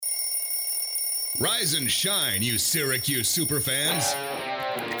Rise and shine, you Syracuse superfans.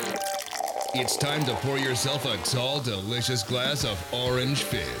 It's time to pour yourself a tall, delicious glass of Orange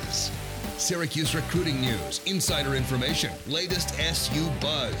Fizz. Syracuse recruiting news, insider information, latest SU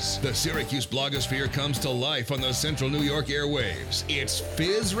buzz. The Syracuse blogosphere comes to life on the Central New York airwaves. It's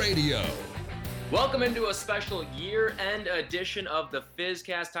Fizz Radio. Welcome into a special year-end edition of the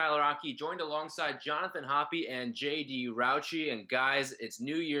Fizzcast. Tyler Aki joined alongside Jonathan Hoppe and J.D. Rouchie. And guys, it's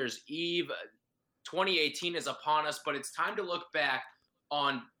New Year's Eve. 2018 is upon us, but it's time to look back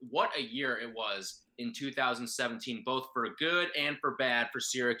on what a year it was in 2017, both for good and for bad for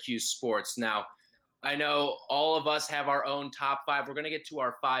Syracuse sports. Now, I know all of us have our own top five. We're going to get to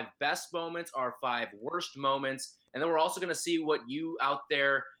our 5 best moments, our 5 worst moments, and then we're also going to see what you out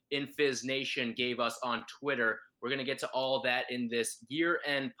there in Fizz Nation gave us on Twitter. We're going to get to all of that in this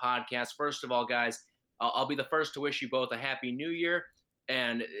year-end podcast. First of all, guys, I'll be the first to wish you both a Happy New Year,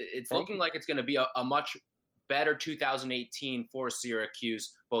 and it's looking like it's going to be a much better 2018 for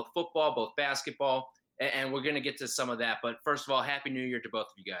Syracuse, both football, both basketball, and we're going to get to some of that. But first of all, Happy New Year to both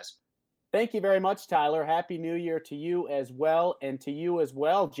of you guys. Thank you very much, Tyler. Happy New Year to you as well, and to you as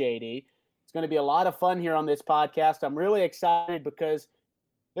well, JD. It's going to be a lot of fun here on this podcast. I'm really excited because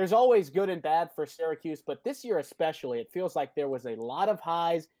there's always good and bad for Syracuse, but this year especially, it feels like there was a lot of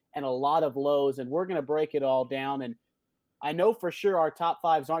highs and a lot of lows, and we're going to break it all down. And I know for sure our top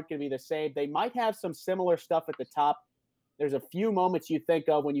 5s aren't going to be the same. They might have some similar stuff at the top. There's a few moments you think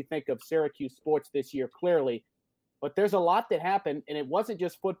of when you think of Syracuse sports this year, clearly. But there's a lot that happened, and it wasn't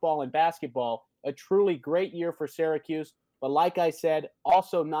just football and basketball. A truly great year for Syracuse, but like I said,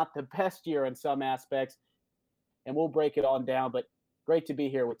 also not the best year in some aspects. And we'll break it on down, but great to be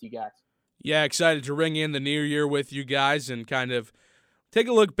here with you guys. Yeah, excited to ring in the new year with you guys and kind of take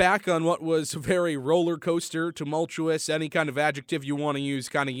a look back on what was a very roller coaster, tumultuous, any kind of adjective you want to use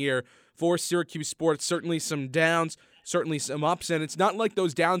kind of year for Syracuse sports. Certainly some downs, certainly some ups, and it's not like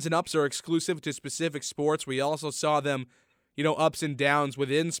those downs and ups are exclusive to specific sports. We also saw them, ups and downs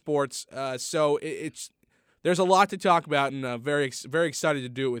within sports. So there's a lot to talk about, and very excited to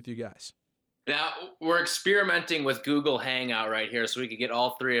do it with you guys. Now, we're experimenting with Google Hangout right here so we could get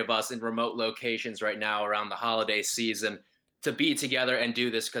all 3 of us in remote locations right now around the holiday season to be together and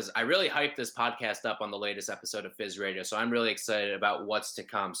do this, because I really hyped this podcast up on the latest episode of Fizz Radio, so I'm really excited about what's to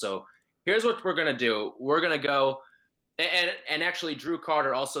come. So here's what we're going to do. We're going to go, and actually Drew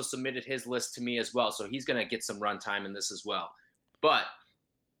Carter also submitted his list to me as well, so he's going to get some runtime in this as well. But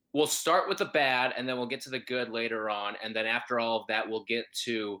we'll start with the bad, and then we'll get to the good later on, and then after all of that, we'll get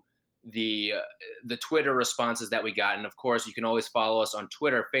to the Twitter responses that we got. And of course, you can always follow us on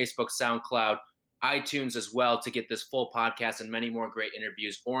Twitter, Facebook, SoundCloud, iTunes as well to get this full podcast and many more great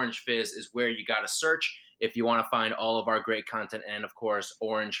interviews. Orange Fizz is where you got to search if you want to find all of our great content, and of course,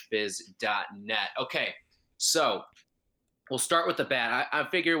 orangefizz.net. Okay, so we'll start with the bad. I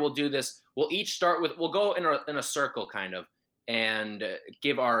figure we'll do this. We'll go in a circle kind of, and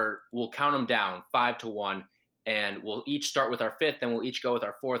we'll count them down 5 to 1. And we'll each start with our 5th, and we'll each go with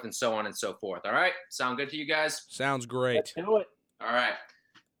our 4th, and so on and so forth. All right? Sound good to you guys? Sounds great. Let's do it. All right.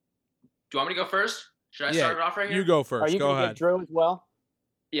 Do you want me to go first? Should I start it off right here? You go first. Are you go going to ahead. get Drew as well?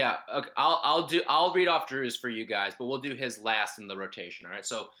 Yeah. Okay. I'll read off Drew's for you guys, but we'll do his last in the rotation. All right.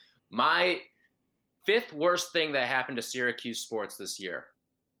 So my 5th worst thing that happened to Syracuse sports this year: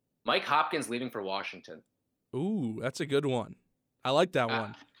 Mike Hopkins leaving for Washington. Ooh, that's a good one. I like that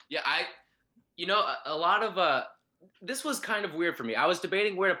one. Yeah. A lot of this was kind of weird for me. I was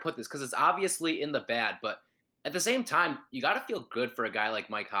debating where to put this because it's obviously in the bad, but at the same time, you got to feel good for a guy like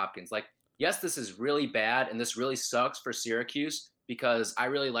Mike Hopkins. Like, yes, this is really bad, and this really sucks for Syracuse because I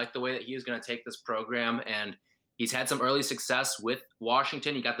really like the way that he was going to take this program, and he's had some early success with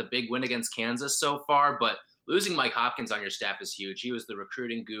Washington. He got the big win against Kansas so far, but losing Mike Hopkins on your staff is huge. He was the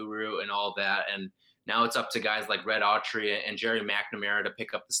recruiting guru and all that, and now it's up to guys like Red Autry and Jerry McNamara to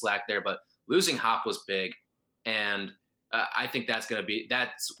pick up the slack there, but losing Hop was big, and I think that's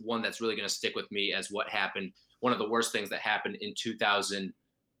one that's really going to stick with me as what happened. One of the worst things that happened in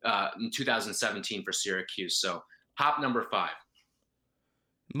 2017 for Syracuse. So Hop number 5.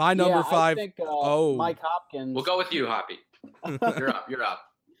 My number 5. I think, Mike Hopkins. We'll go with you, Hoppy. You're up.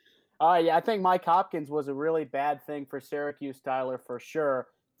 Yeah, I think Mike Hopkins was a really bad thing for Syracuse, Tyler, for sure.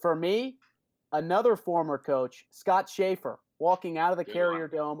 For me, another former coach, Scott Schaefer, walking out of the Carrier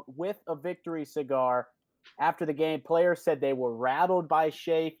Dome with a victory cigar. After the game, players said they were rattled by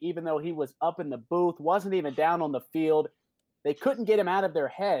Schaefer, even though he was up in the booth, wasn't even down on the field. They couldn't get him out of their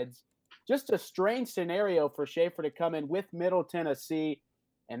heads. Just a strange scenario for Schaefer to come in with Middle Tennessee,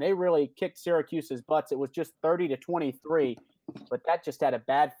 and they really kicked Syracuse's butts. It was just 30-23. but that just had a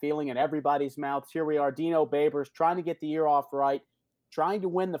bad feeling in everybody's mouths. Here we are, Dino Babers trying to get the year off right, trying to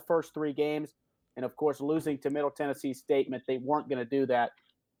win the first 3 games, and of course losing to Middle Tennessee State meant they weren't going to do that.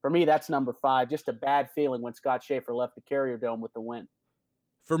 For me, that's number 5. Just a bad feeling when Scott Schaefer left the Carrier Dome with the win.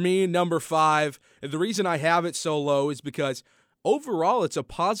 For me, number 5, the reason I have it so low is because overall it's a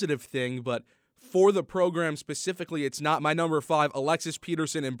positive thing, but for the program specifically, it's not. My number 5, Alexis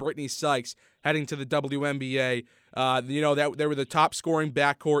Peterson and Brittany Sykes heading to the WNBA. That they were the top scoring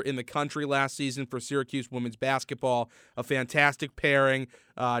backcourt in the country last season for Syracuse women's basketball. A fantastic pairing.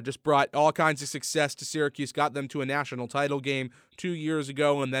 Just brought all kinds of success to Syracuse. Got them to a national title game 2 years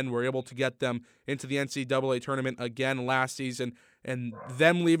ago, and then were able to get them into the NCAA tournament again last season. And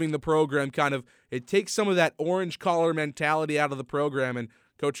them leaving the program it takes some of that orange collar mentality out of the program, and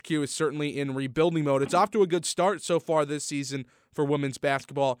Coach Q is certainly in rebuilding mode. It's off to a good start so far this season for women's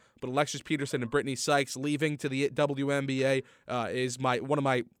basketball, but Alexis Peterson and Brittany Sykes leaving to the WNBA is one of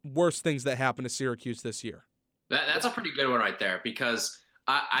my worst things that happened to Syracuse this year. That's a pretty good one right there, because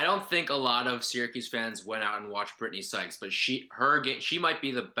I don't think a lot of Syracuse fans went out and watched Brittany Sykes, but she might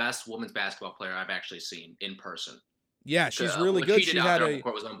be the best women's basketball player I've actually seen in person. Yeah, she's really good. She had a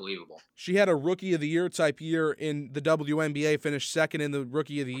court was unbelievable. She had a Rookie of the Year type year in the WNBA, finished second in the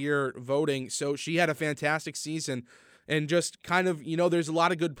Rookie of the Year voting. So she had a fantastic season. And just there's a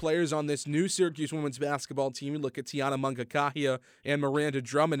lot of good players on this new Syracuse women's basketball team. You look at Tiana Mungakahia and Miranda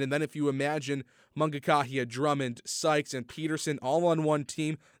Drummond. And then if you imagine Mungakahia, Drummond, Sykes, and Peterson all on one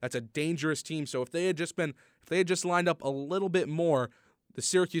team, that's a dangerous team. So if they had just lined up a little bit more, the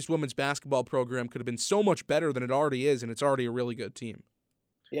Syracuse women's basketball program could have been so much better than it already is, and it's already a really good team.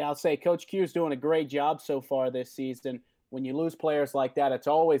 Yeah, I'll say Coach Q is doing a great job so far this season. When you lose players like that, it's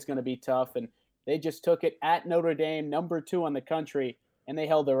always going to be tough, and they just took it at Notre Dame, number 2 in the country, and they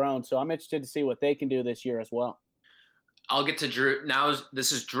held their own. So I'm interested to see what they can do this year as well. I'll get to Drew. Now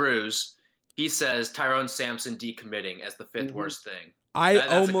this is Drew's. He says Tyrone Sampson decommitting as the 5th worst thing. I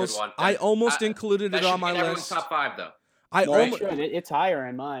almost included it on my list. Everyone's top 5, though. It's higher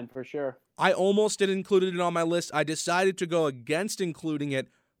in mine for sure. I almost did include it on my list. I decided to go against including it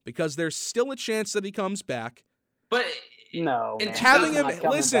because there's still a chance that he comes back. But no, having him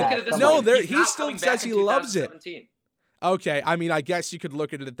listen, he still says he loves it. Okay, I mean, I guess you could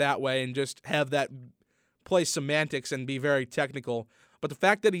look at it that way and just have that play semantics and be very technical. But the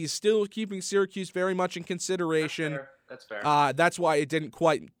fact that he's still keeping Syracuse very much in consideration, that's fair. That's why it didn't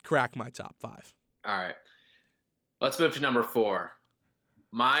quite crack my top 5. All right. Let's move to number 4.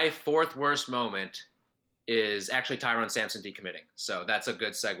 My 4th worst moment is actually Tyrone Sampson decommitting. So that's a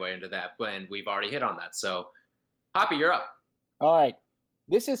good segue into that, and we've already hit on that. So, Hoppy, you're up. All right.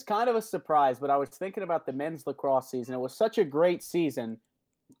 This is kind of a surprise, but I was thinking about the men's lacrosse season. It was such a great season,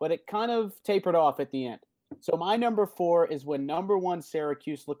 but it kind of tapered off at the end. So my number 4 is when number 1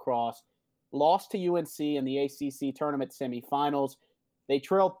 Syracuse lacrosse lost to UNC in the ACC tournament semifinals. They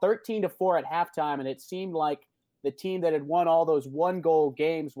trailed 13-4 at halftime, and it seemed like the team that had won all those 1-goal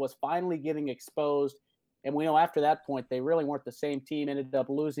games was finally getting exposed. And we know after that point, they really weren't the same team, ended up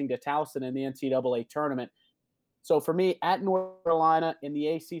losing to Towson in the NCAA tournament. So for me, at North Carolina in the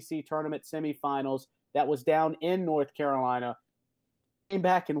ACC tournament semifinals, that was down in North Carolina, came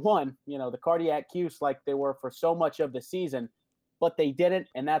back and won, the cardiac Cuse like they were for so much of the season, but they didn't.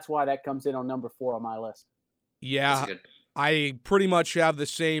 And that's why that comes in on number 4 on my list. Yeah, I pretty much have the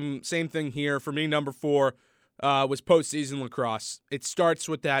same thing here. For me, number 4 was postseason lacrosse. It starts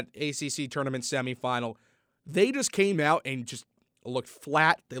with that ACC tournament semifinal. They just came out and just looked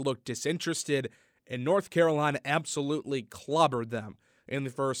flat. They looked disinterested, and North Carolina absolutely clobbered them in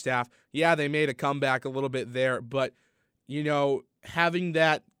the first half. Yeah, they made a comeback a little bit there, but, having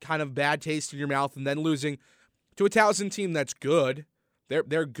that kind of bad taste in your mouth and then losing to a Towson team that's good,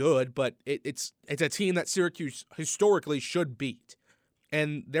 they're good, but it's a team that Syracuse historically should beat.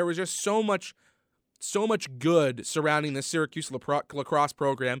 And there was just so much good surrounding the Syracuse lacrosse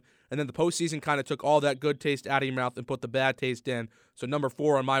program, and then the postseason kind of took all that good taste out of your mouth and put the bad taste in. So number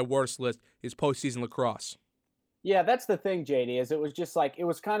 4 on my worst list is postseason lacrosse. Yeah, that's the thing, JD, is it was just like, it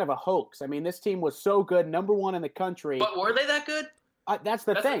was kind of a hoax. I mean, this team was so good, number 1 in the country. But were they that good? That's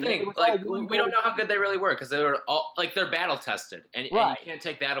the thing. Like, we don't know how good they really were, because they were all they're battle tested, and you can't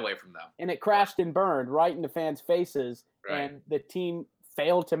take that away from them. And it crashed and burned right in the fans' faces, and the team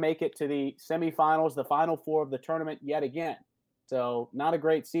failed to make it to the semifinals, the Final Four of the tournament yet again. So not a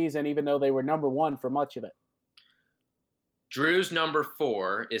great season, even though they were number 1 for much of it. Drew's number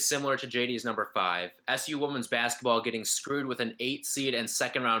 4 is similar to JD's number 5. SU women's basketball getting screwed with an 8 seed and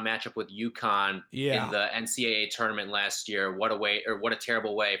second round matchup with UConn in the NCAA tournament last year. What a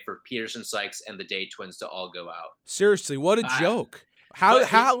terrible way for Peterson Sykes and the Day Twins to all go out. Seriously, what a joke. How?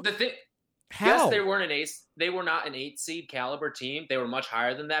 Yes, they weren't an 8. They were not an 8 seed caliber team. They were much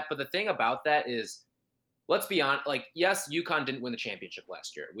higher than that. But the thing about that is, let's be honest. Like, yes, UConn didn't win the championship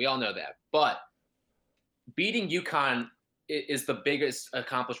last year. We all know that. But beating UConn is the biggest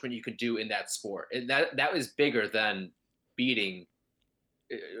accomplishment you could do in that sport. That was bigger than beating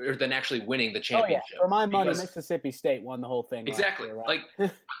or than actually winning the championship. Oh, yeah. For my money, Mississippi State won the whole thing. Exactly. Year, right?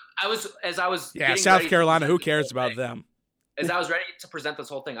 Like I was South Carolina. Who cares about them? As I was ready to present this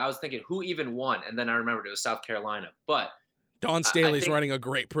whole thing, I was thinking who even won, and then I remembered it was South Carolina. But Dawn Staley's running a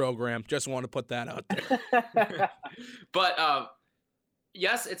great program. Just want to put that out there. But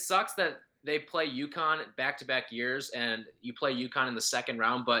yes, it sucks that they play UConn back-to-back years, and you play UConn in the second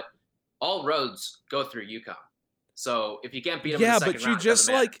round, but all roads go through UConn. So if you can't beat them in the second round,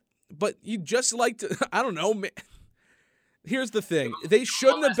 you just like to, I don't know, man. Here's the thing. They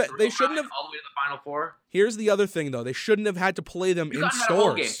shouldn't have all the way to the Final Four. Here's the other thing, though. They shouldn't have had to play them in stores. Had a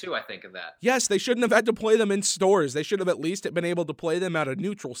whole game too, I think, of that. Yes, they shouldn't have had to play them in stores. They should have at least been able to play them at a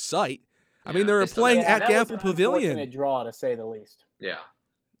neutral site. I mean, they were playing at Gamble Pavilion. A draw, to say the least. Yeah.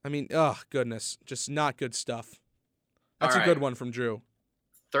 I mean, oh, goodness. Just not good stuff. That's a good one from Drew.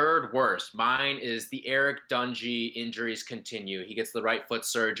 Third worst. Mine is the Eric Dungey injuries continue. He gets the right foot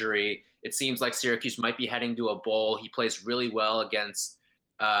surgery. It seems like Syracuse might be heading to a bowl. He plays really well against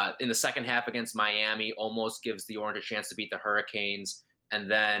in the second half against Miami, almost gives the Orange a chance to beat the Hurricanes. And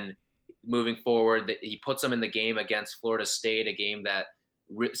then moving forward, he puts them in the game against Florida State, a game that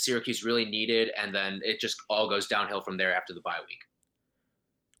Syracuse really needed. And then it just all goes downhill from there after the bye week.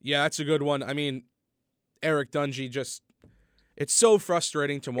 Yeah, that's a good one. I mean, Eric Dungey it's so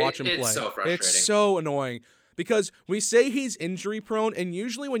frustrating to watch him play. It's so frustrating. It's so annoying because we say he's injury prone, and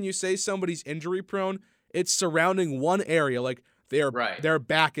usually when you say somebody's injury prone, it's surrounding one area, like their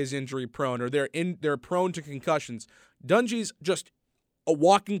back is injury prone or they're prone to concussions. Dungey's just a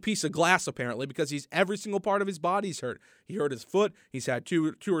walking piece of glass apparently because he's every single part of his body's hurt. He hurt his foot. He's had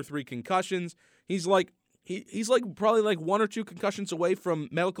two or three concussions. He's like probably like 1 or 2 concussions away from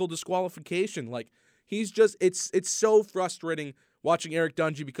medical disqualification. Like he's just it's so frustrating watching Eric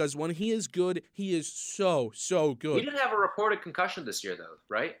Dungey because when he is good, he is so good. He didn't have a reported concussion this year though,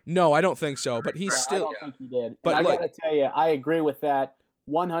 right? No, I don't think so, but he's still I don't think he did. But I got to tell you, I agree with that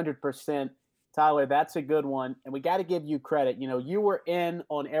 100%. Tyler, that's a good one. And we got to give you credit. You know, you were in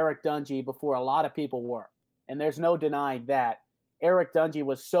on Eric Dungey before a lot of people were. And there's no denying that. Eric Dungey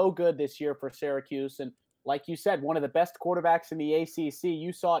was so good this year for Syracuse. And like you said, one of the best quarterbacks in the ACC.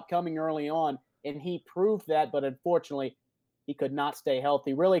 You saw it coming early on, and he proved that. But unfortunately, he could not stay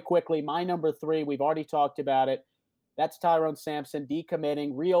healthy. Really quickly, my number 3, we've already talked about it. That's Tyrone Sampson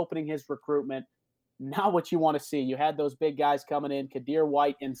decommitting, reopening his recruitment. Not what you want to see. You had those big guys coming in, Kadir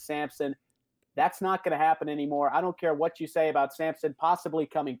White and Sampson. That's not going to happen anymore. I don't care what you say about Sampson possibly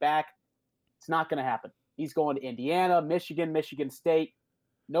coming back. It's not going to happen. He's going to Indiana, Michigan State.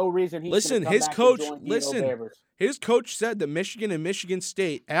 No reason he's going to come back and join Dino Babers. His coach said that Michigan and Michigan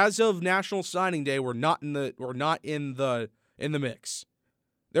State, as of National Signing Day, were not in the mix.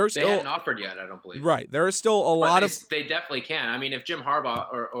 They hadn't offered yet, I don't believe. Right. There is still a lot of. They definitely can. I mean, if Jim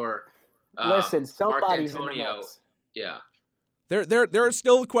Harbaugh or listen, somebody's Mark Antonio, in the mix. Yeah. There are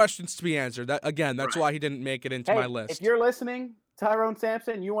still questions to be answered. That's why he didn't make it into my list. If you're listening, Tyrone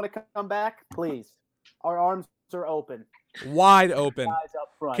Sampson, you want to come back, please. Our arms are open. Wide open. Guys up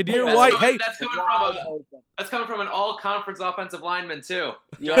front. Kadir White, hey. That's coming from an all-conference offensive lineman, too.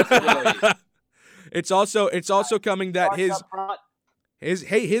 Yes, really. It's also coming that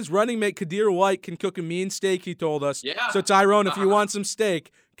his running mate Kadir White can cook a mean steak, he told us. Yeah. So Tyrone, if you want some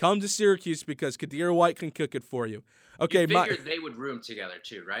steak, come to Syracuse because Kadir White can cook it for you. Okay, you figured they would room together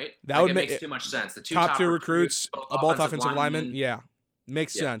too, right? That would make too much sense. The top 2 recruits, both offensive linemen. Yeah,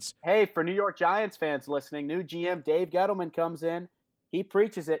 makes sense. Hey, for New York Giants fans listening, new GM Dave Gettleman comes in. He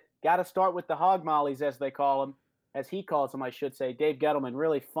preaches it. Got to start with the hog mollies, as they call them, as he calls them, I should say. Dave Gettleman,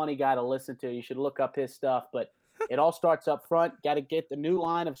 really funny guy to listen to. You should look up his stuff. But it all starts up front. Got to get the new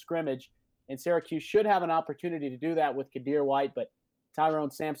line of scrimmage, and Syracuse should have an opportunity to do that with Kadir White, but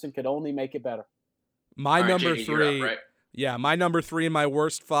Tyrone Sampson could only make it better. My number JD, 3, right? Yeah, my number 3 in my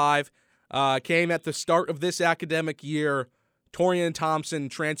worst 5 came at the start of this academic year. Torian Thompson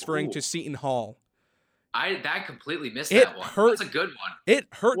transferring to Seton Hall. I completely missed that one. That's a good one. It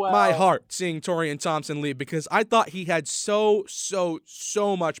hurt my heart seeing Torian Thompson leave because I thought he had so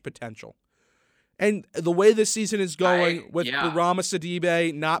much potential. And the way this season is going with Rama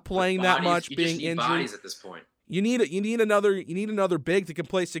Sidibe not playing that much, being injured, bodies at this point. You need another big that can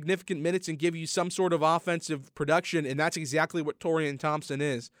play significant minutes and give you some sort of offensive production, and that's exactly what Torian Thompson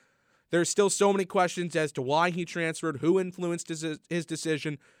is. There's still so many questions as to why he transferred, who influenced his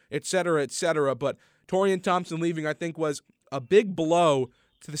decision, et cetera, but Torian Thompson leaving, I think, was a big blow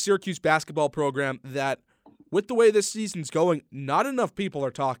to the Syracuse basketball program that, with the way this season's going, not enough people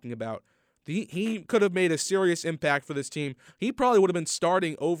are talking about. He could have made a serious impact for this team. He probably would have been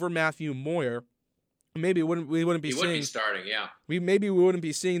starting over Matthew Moyer. Maybe we wouldn't be seeing starting, yeah. We wouldn't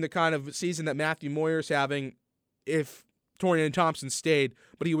be seeing the kind of season that Matthew Moyer's having if Torian Thompson stayed.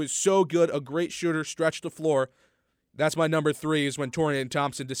 But he was so good, a great shooter, stretched the floor. That's my number 3 is when Torian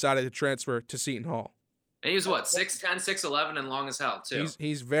Thompson decided to transfer to Seton Hall. And he was 6'10", 6'11", and long as hell too.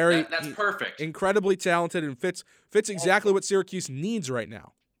 He's very that's perfect. Incredibly talented and fits exactly what Syracuse needs right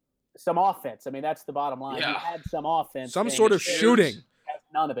now. Some offense. I mean, that's the bottom line. Yeah. He had some offense. Some sort of shooting.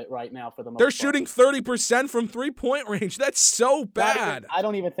 None of it right now for the most They're part. shooting 30% from 3-point range. That's so bad. I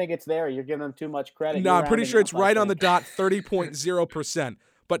don't even think it's there. You're giving them too much credit. No, I'm pretty sure it's right on the dot, 30.0%.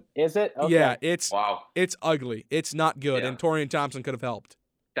 But is it? Okay. Yeah, it's ugly. It's not good, Yeah. and Torian Thompson could have helped.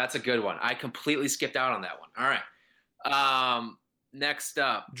 That's a good one. I completely skipped out on that one. All right. Next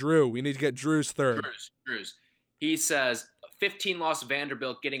up. Drew. We need to get Drew's third. Drew's. He says 15-loss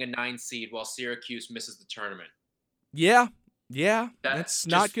Vanderbilt getting a 9 seed while Syracuse misses the tournament. Yeah, that's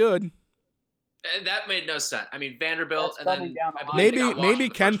not good. That made no sense. I mean, Vanderbilt, and then maybe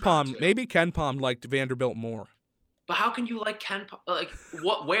Ken Palm liked Vanderbilt more. But how can you like Ken? Like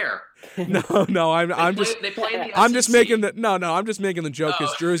what? Where? No. I'm just making the joke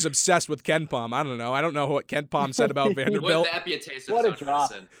because Drew's obsessed with Ken Palm. I don't know what Ken Palm said about Vanderbilt. Would that be a taste of what a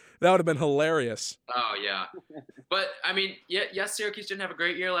drop? That would have been hilarious. Oh yeah, but I mean, yes, Syracuse didn't have a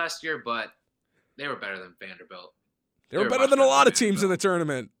great year last year, but they were better than Vanderbilt. They were better than a lot of teams in the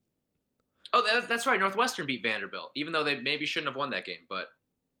tournament. Oh, that's right. Northwestern beat Vanderbilt, even though they maybe shouldn't have won that game.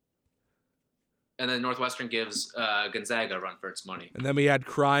 And then Northwestern gives Gonzaga a run for its money. And then we had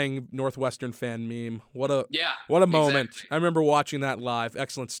crying Northwestern fan meme. What a moment. Exactly. I remember watching that live.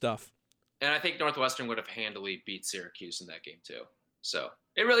 Excellent stuff. And I think Northwestern would have handily beat Syracuse in that game too. So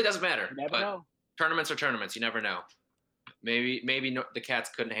it really doesn't matter. You never know. Tournaments are tournaments. You never know. Maybe the Cats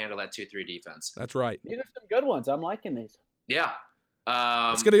couldn't handle that 2-3 defense. That's right. These are some good ones. I'm liking these. Yeah.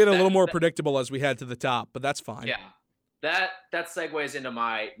 It's going to get a little more predictable as we head to the top, but that's fine. Yeah. That segues into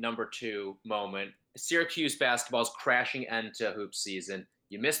my number 2 moment. Syracuse basketball's crashing end to hoop season.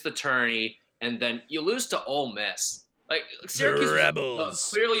 You miss the tourney, and then you lose to Ole Miss. Like Syracuse was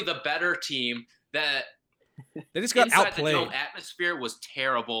clearly the better team. That they just got outplayed. The dome atmosphere was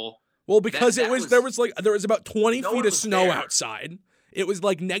terrible. Well, because there was about 20 feet of snow outside. It was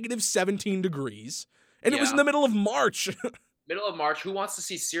like negative 17 degrees, and it was in the middle of March. Middle of March. Who wants to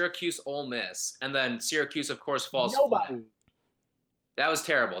see Syracuse Ole Miss? And then Syracuse, of course, falls Nobody. flat. That was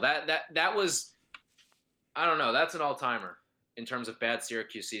terrible. That was, I don't know. That's an all-timer in terms of bad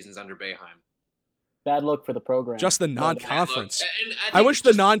Syracuse seasons under Boeheim. Bad look for the program. Just the non-conference. I wish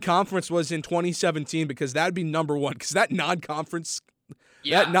the non-conference was in 2017 because that would be number 1. Because that non-conference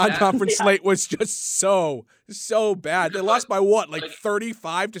slate was just so bad. They lost by what, like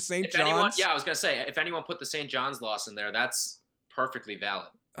 35 to St. John's? I was going to say, if anyone put the St. John's loss in there, that's perfectly valid.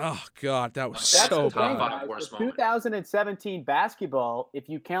 Oh, God, that was That's so bad. Worst 2017 basketball, if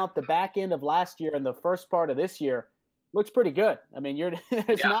you count the back end of last year and the first part of this year, looks pretty good. I mean,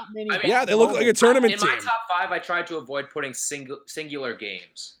 there's not many. They look like a tournament team. In my top 5, I tried to avoid putting singular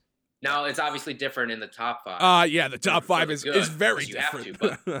games. Now, it's obviously different in the top 5. The top 5 is very different. You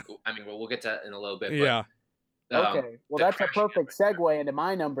have to, but I mean, we'll get to that in a little bit. Yeah. Okay. Well, that's a perfect segue into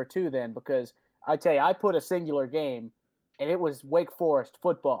my number 2 then, because I tell you, I put a singular game, and it was Wake Forest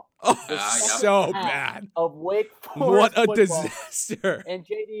football. Oh, so bad. Of Wake Forest What a football. Disaster. And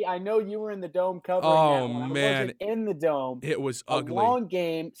JD, I know you were in the dome covering Oh, that one. man. I wasn't in the dome. It was A ugly. long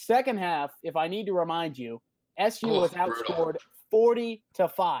game. Second half, if I need to remind you, SU was outscored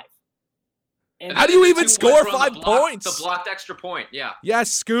 40-5. And How do you even score 5 points? The blocked extra point, yeah.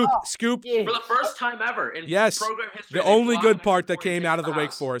 Yes, scoop. Yeah. For the first time ever in program history. The only good part that came out of the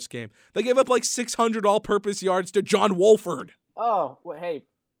Wake Forest game. They gave up like 600 all-purpose yards to John Wolford. Oh, well, hey.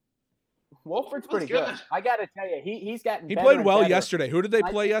 Wolford's pretty good. I got to tell you, he's gotten better. He played well better. yesterday. Who did they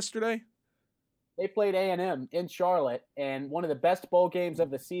play yesterday? They played A&M in Charlotte, and one of the best bowl games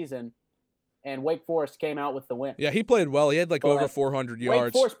of the season, and Wake Forest came out with the win. Yeah, he played well. He had like over 400 yards.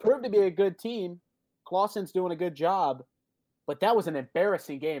 Wake Forest proved to be a good team. Clausen's doing a good job, but that was an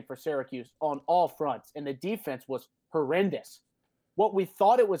embarrassing game for Syracuse on all fronts, and the defense was horrendous. what we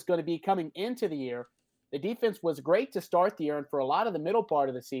thought it was going to be coming into the year. The defense was great to start the year and for a lot of the middle part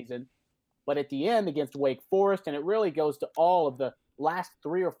of the season. But at the end against Wake Forest, and it really goes to all of the last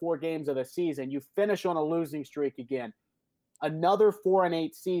 3 or 4 games of the season, you finish on a losing streak again. Another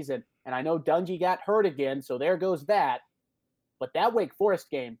 4-8 season. And I know Dungy got hurt again, so there goes that. But that Wake Forest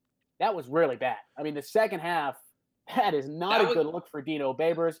game, that was really bad. I mean, the second half, that is not a good look for Dino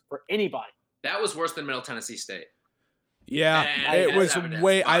Babers, for anybody. That was worse than Middle Tennessee State. Yeah, And it was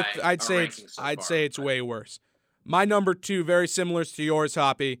way. I'd say it's way worse. My number 2, very similar to yours,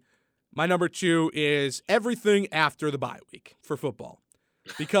 Hoppy. My number 2 is everything after the bye week for football,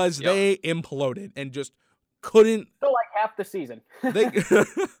 because they imploded and just couldn't. So like half the season.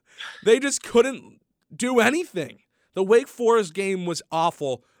 They just couldn't do anything. The Wake Forest game was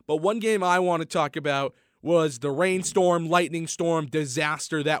awful, but one game I want to talk about was the rainstorm, lightning storm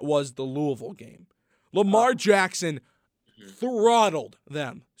disaster that was the Louisville game. Lamar Jackson throttled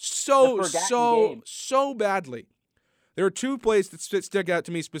them so badly. There are 2 plays that stick out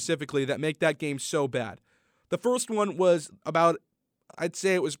to me specifically that make that game so bad. The first one was I'd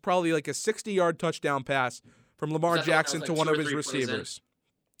say it was probably like a 60-yard touchdown pass from Lamar Jackson to one of his receivers.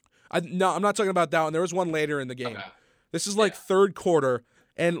 No, I'm not talking about that one. There was one later in the game. Okay. This is like third quarter,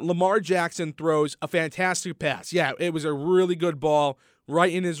 and Lamar Jackson throws a fantastic pass. Yeah, it was a really good ball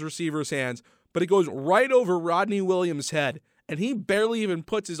right in his receiver's hands, but it goes right over Rodney Williams' head, and he barely even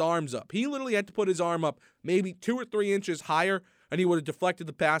puts his arms up. He literally had to put his arm up maybe 2 or 3 inches higher, and he would have deflected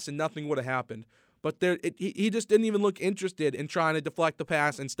the pass, and nothing would have happened. But he just didn't even look interested in trying to deflect the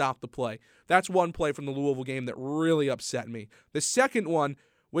pass and stop the play. That's one play from the Louisville game that really upset me. The second one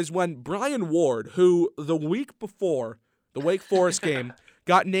was when Brian Ward, who the week before the Wake Forest game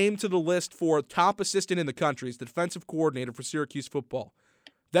got named to the list for top assistant in the country, as the defensive coordinator for Syracuse football.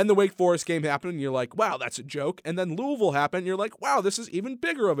 Then the Wake Forest game happened, and you're like, wow, that's a joke. And then Louisville happened, and you're like, wow, this is even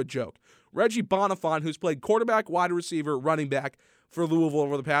bigger of a joke. Reggie Bonifant, who's played quarterback, wide receiver, running back for Louisville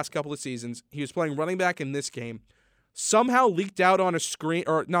over the past couple of seasons, he was playing running back in this game, somehow leaked out on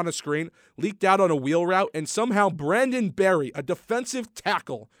leaked out on a wheel route, and somehow Brandon Berry, a defensive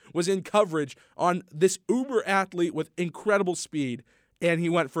tackle, was in coverage on this uber athlete with incredible speed, and he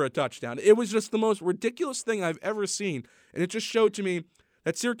went for a touchdown. It was just the most ridiculous thing I've ever seen, and it just showed to me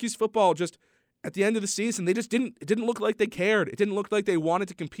that Syracuse football just, at the end of the season, it didn't look like they cared. It didn't look like they wanted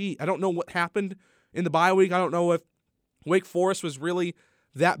to compete. I don't know what happened in the bye week. I don't know if Wake Forest was really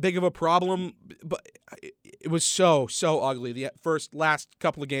that big of a problem, but it was so ugly the last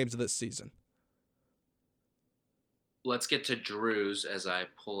couple of games of this season. Let's get to Drew's as I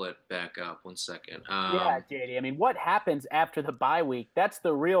pull it back up. 1 second. Yeah, JD. I mean, what happens after the bye week? That's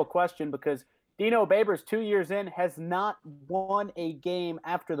the real question, because Dino Babers, 2 years in, has not won a game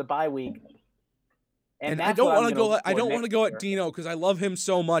after the bye week. And I don't want to go at Dino because I love him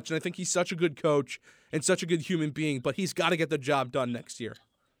so much, and I think he's such a good coach and such a good human being, but he's got to get the job done next year.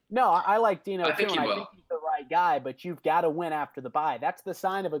 No, I like Dino too, and I think he's the right guy, but you've got to win after the bye. That's the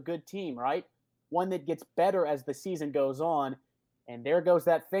sign of a good team, right? One that gets better as the season goes on. And there goes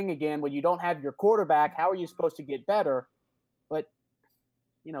that thing again. When you don't have your quarterback, how are you supposed to get better? But,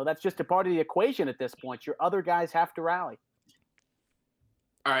 that's just a part of the equation at this point. Your other guys have to rally.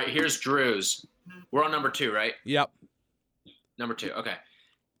 All right, here's Drew's. We're on number 2, right? Yep. Number 2, okay.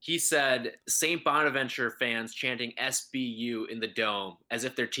 He said, St. Bonaventure fans chanting SBU in the Dome as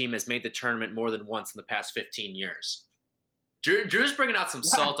if their team has made the tournament more than once in the past 15 years. Drew's bringing out some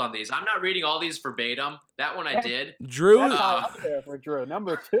salt on these. I'm not reading all these verbatim. That one I did. Drew, that's up there for Drew.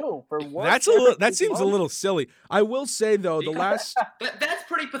 Number 2 for one. That seems a little silly. I will say though, the last that's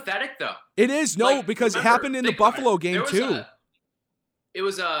pretty pathetic though. It is because it happened in the Buffalo game too. There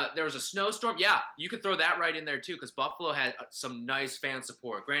was a snowstorm. Yeah, you could throw that right in there too, because Buffalo had some nice fan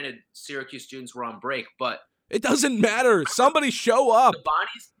support. Granted, Syracuse students were on break, but it doesn't matter. Somebody show up.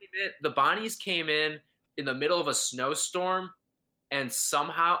 The Bonnies came in the middle of a snowstorm, and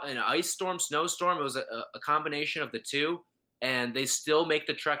somehow an ice storm, snowstorm. It was a combination of the two, and they still make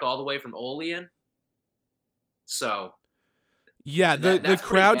the trek all the way from Olean. So. Yeah, the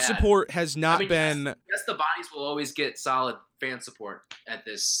crowd support has not been. Yes, the Bonnies will always get solid fan support at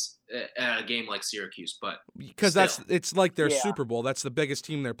a game like Syracuse, but because it's like their Super Bowl. That's the biggest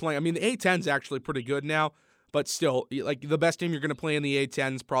team they're playing. I mean, the A-10 is actually pretty good now, but still, like the best team you're going to play in the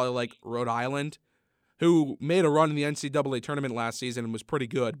A-10 is probably like Rhode Island, who made a run in the NCAA tournament last season and was pretty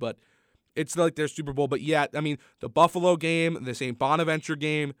good, but it's like their Super Bowl. But yeah, I mean, the Buffalo game, the St. Bonaventure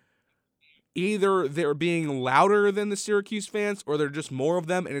game. Either they're being louder than the Syracuse fans or they're just more of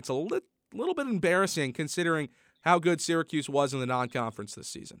them, and it's a little bit embarrassing considering how good Syracuse was in the non-conference this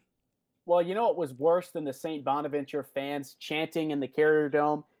season. Well, you know what was worse than the St. Bonaventure fans chanting in the Carrier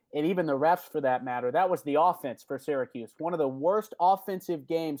Dome, and even the refs for that matter? That was the offense for Syracuse. One of the worst offensive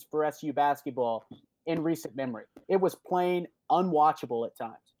games for SU basketball in recent memory. It was plain unwatchable at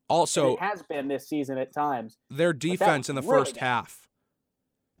times. Also, And it has been this season at times. their defense in the really first bad. half.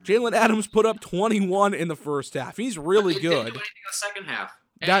 Jalen Adams put up 21 in the first half. He's really They didn't good. do anything in the second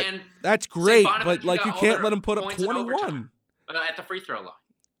half. That's great, Bonaventure but like got you all can't their let him put up points in 21. overtime, at the free throw line.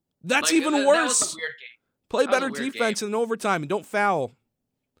 That's Like, even that worse. was a weird game. Play that was a better weird defense game. in overtime and don't foul.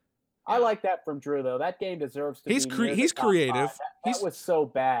 I like that from Drew, though. That game deserves to He's be cre- near the he's top creative. five. That was so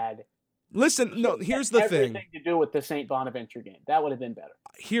bad. Listen, no, here's the Everything thing. to do with the St. Bonaventure game. That would have been better.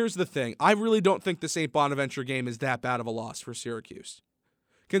 Here's the thing. I really don't think the St. Bonaventure game is that bad of a loss for Syracuse.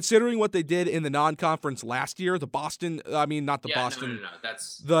 Considering what they did in the non-conference last year, the Boston, I mean, not the Boston. No.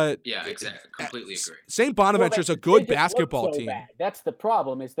 That's The exactly. Completely agree. St. Bonaventure's a They good just looked basketball so team. bad. That's the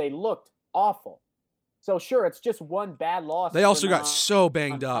problem, is they looked awful. So sure, it's just one bad loss. They also got so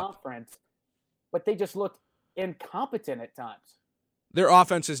banged up. Conference, but they just looked incompetent at times. Their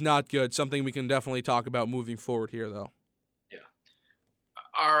offense is not good, something we can definitely talk about moving forward here, though. Yeah.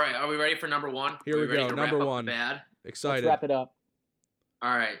 All right. Are we ready for number one? Here Are we ready go, to number wrap up one. Bad. Excited. Let's wrap it up.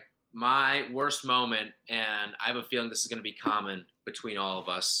 All right. My worst moment, and I have a feeling this is going to be common between all of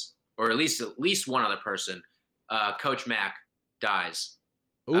us, or at least one other person. Coach Mack dies.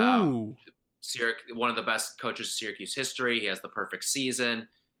 Ooh. One of the best coaches in Syracuse history. He has the perfect season.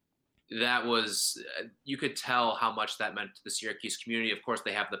 That was, you could tell how much that meant to the Syracuse community. Of course,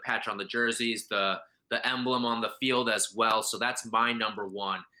 they have the patch on the jerseys, the emblem on the field as well. So that's my number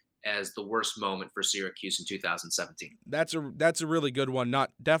one as the worst moment for Syracuse in 2017. That's a really good one.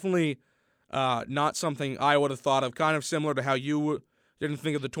 Not something I would have thought of. Kind of similar to how you didn't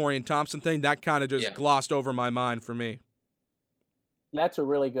think of the Torian Thompson thing. That kind of just glossed over my mind for me. That's a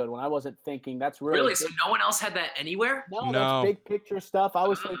really good one. I wasn't thinking. That's really So no one else had that anywhere? No, No. that's big picture stuff. I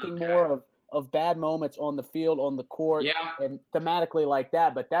was thinking more of bad moments on the field, on the court, and thematically like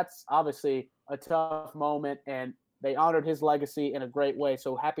that. But that's obviously a tough moment, and they honored his legacy in a great way.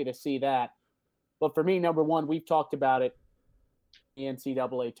 So happy to see that. But for me, number one, we've talked about it, the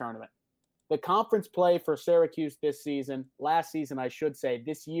NCAA tournament. The conference play for Syracuse last season, I should say,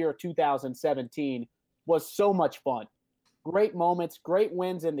 this year, 2017, was so much fun. Great moments, great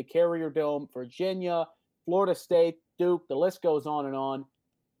wins in the Carrier Dome, Virginia, Florida State, Duke, the list goes on.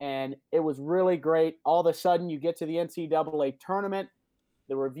 And it was really great. All of a sudden, you get to the NCAA tournament.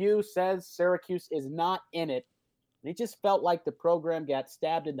 The review says Syracuse is not in it. And it just felt like the program got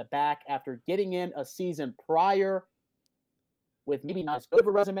stabbed in the back after getting in a season prior with maybe not as good of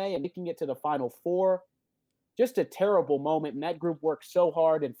a resume and making it to the Final Four. Just a terrible moment. And that group worked so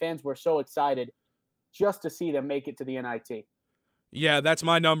hard, and fans were so excited just to see them make it to the NIT. Yeah, that's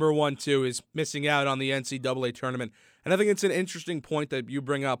my number one, too, is missing out on the NCAA tournament. And I think it's an interesting point that you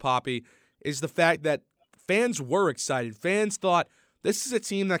bring up, Poppy, is the fact that fans were excited. Fans thought, this is a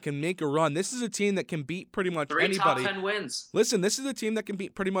team that can make a run. This is a team that can beat pretty much anybody. 3 top 10 wins. Listen, this is a team that can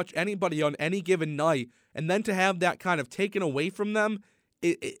beat pretty much anybody on any given night. And then to have that kind of taken away from them,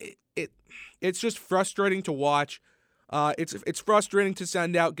 it's just frustrating to watch. It's frustrating to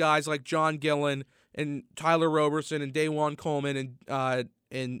send out guys like John Gillen and Tyler Roberson and Dajuan Coleman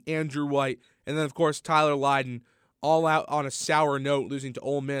and Andrew White, and then of course Tyler Lydon, all out on a sour note, losing to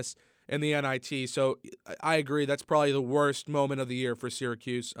Ole Miss in the NIT. So I agree, that's probably the worst moment of the year for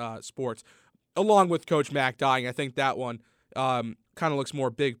Syracuse sports, along with Coach Mack dying. I think that one kind of looks more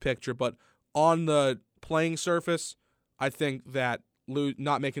big picture, but on the playing surface, I think that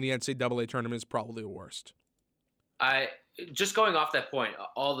not making the NCAA tournament is probably the worst. Just going off that point,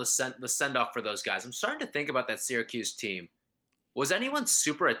 all the send off for those guys. I'm starting to think about that Syracuse team. Was anyone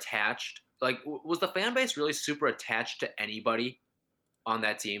super attached? Like, was the fan base really super attached to anybody on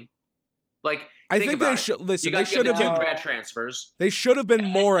that team? Like, I think they should listen. They should have been grad transfers. They should have been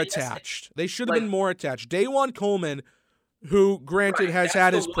more attached. They should have been more attached. Dajuan Coleman, who granted has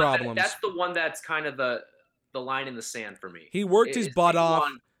had his problems. That's the one that's kind of the line in the sand for me. He worked his butt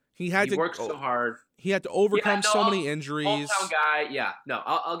off. He worked so hard. He had to overcome so many injuries. Hometown guy, yeah. No,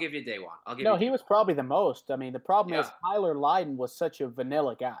 I'll give you Dajuan. He was probably the most. I mean, the problem is Tyler Lydon was such a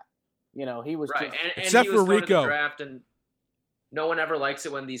vanilla guy. You know, he was right. just, and except he was for going to the Rico. draft, and no one ever likes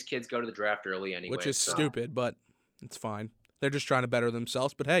it when these kids go to the draft early anyway. Which is stupid, but it's fine. They're just trying to better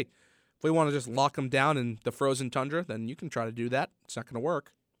themselves. But hey, if we want to just lock them down in the frozen tundra, then you can try to do that. It's not going to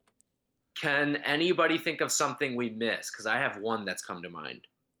work. Can anybody think of something we missed? Because I have one that's come to mind.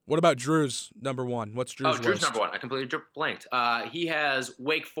 What about Drew's number one? What's Drew's worst? Drew's number one. I completely blanked. He has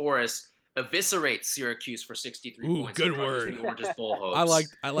Wake Forest eviscerates Syracuse for 63 Ooh, points. good in front of word. the Orange's bull hopes. I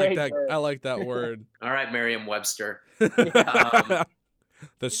like that word. All right, Merriam-Webster.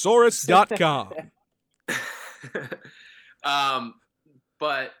 Thesaurus.com.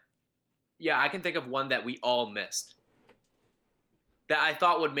 But yeah, I can think of one that we all missed that I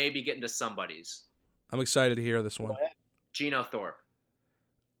thought would maybe get into somebody's. I'm excited to hear this one. Geno Thorpe.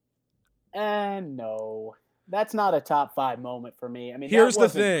 And no, that's not a top 5 moment for me. I mean, Here's that the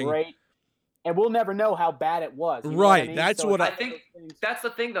wasn't thing. Great, and we'll never know how bad it was. You know Right, what I mean? that's So what it's I think. one of those things- That's the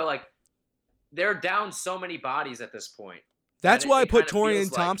thing, though. Like, they're down so many bodies at this point. That's And why I it put kind of Torian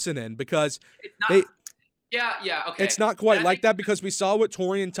feels like- Thompson in, because It's not. They- Yeah, okay. it's not quite And I like think- that, because we saw what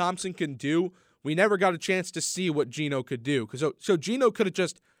Torian Thompson can do. We never got a chance to see what Geno could do. So Geno could have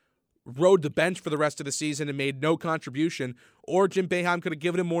just rode the bench for the rest of the season and made no contribution, or Jim Boeheim could have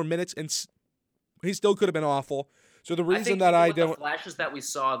given him more minutes, and he still could have been awful. So the I reason think that even I with don't... the flashes that we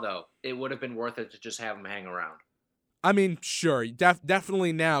saw, though, it would have been worth it to just have him hang around. I mean, sure,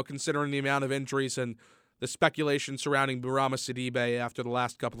 definitely now, considering the amount of injuries and the speculation surrounding Bourama Sidibe after the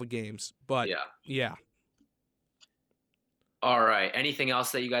last couple of games. But, yeah. All right. Anything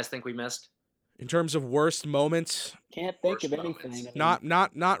else that you guys think we missed? In terms of worst moments, Can't think Worst of anything. moments. I mean,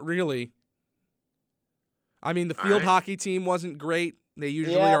 not really. I mean, the All field right. hockey team wasn't great. They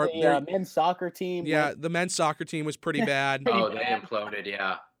usually yeah, are. the men's soccer team. Yeah, the men's soccer team was pretty bad. Pretty Oh, they bad. imploded,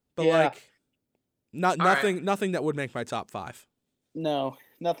 yeah. But Yeah. like, All right. nothing that would make my top 5. No,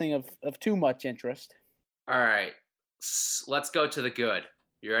 nothing of too much interest. All right. Let's go to the good.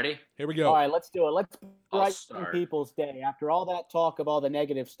 You ready? Here we go. All right, let's do it. Let's I'll brighten start. people's day after all that talk of all the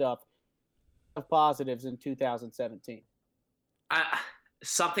negative stuff. Of positives in 2017.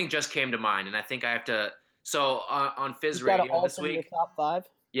 Something just came to mind, and I think I have to. So on Fizz You got to Radio this alter your week, top 5.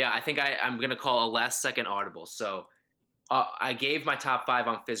 yeah, I think I'm gonna call a last second audible. So I gave my top 5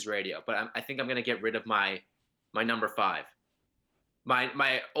 on Fizz Radio, but I think I'm gonna get rid of my number 5.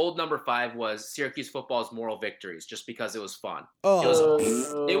 My old number 5 was Syracuse football's moral victories, just because it was fun. Oh,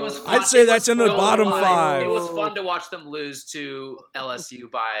 It was fun. I'd say It that's was in the fun. bottom It 5. was fun to watch them lose to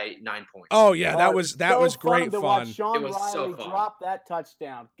LSU by 9 points. Oh yeah, that was so great to fun. watch Sean It was so Riley fun. drop that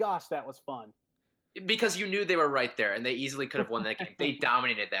touchdown. Gosh, that was fun. Because you knew they were right there, and they easily could have won that game. They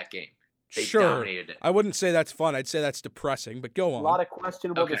dominated that game. They Sure. dominated it. I wouldn't say that's fun. I'd say that's depressing. But go A on. lot of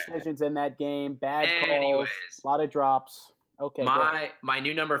questionable Okay. decisions in that game. Bad Anyways, calls. A lot of drops. Okay. go ahead. my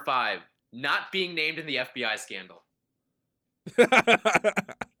new number 5, not being named in the FBI scandal.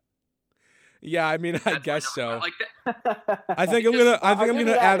 Yeah, I mean, I That's my guess number so. 5. Like that, I think I'll I'm I'll give gonna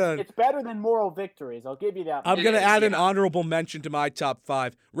you add that. a. It's better than moral victories. I'll give you that. I'm It gonna is, add an yeah. honorable mention to my top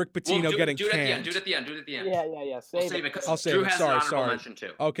 5. Rick Pitino well, getting do it at the end. canned. Do it at the end. Do it at the end. Yeah. We'll Save save it it. because I'll save Drew it. has Sorry, an honorable sorry. mention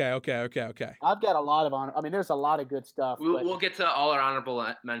too. Okay. I've got a lot of honor. I mean, there's a lot of good stuff. but- We'll get to all our honorable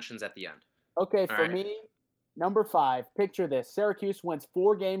mentions at the end. Okay, All for right. me, number 5, picture this. Syracuse wins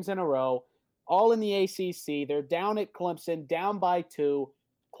 4 games in a row, all in the ACC. They're down at Clemson, down by 2.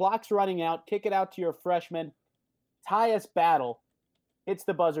 Clock's running out. Kick it out to your freshman. Tyus Battle hits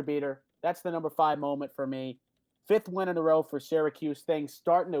the buzzer beater. That's the number 5 moment for me. 5th win in a row for Syracuse. Things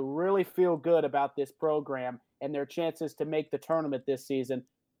starting to really feel good about this program and their chances to make the tournament this season.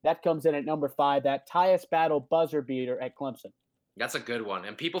 That comes in at number 5, that Tyus Battle buzzer beater at Clemson. That's a good one.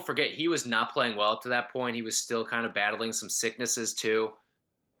 And people forget he was not playing well up to that point. He was still kind of battling some sicknesses too.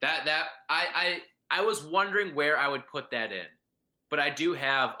 I was wondering where I would put that in. But I do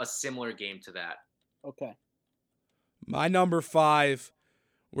have a similar game to that. Okay. My number 5.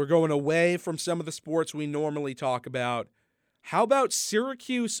 We're going away from some of the sports we normally talk about. How about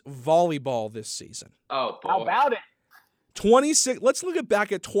Syracuse volleyball this season? Oh, boy. How about it? 26. Let's look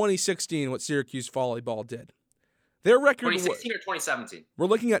back at 2016. What Syracuse volleyball did. Their record. 2016 or 2017? We're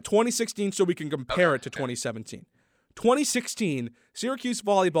looking at 2016 so we can compare it to 2017. 2016, Syracuse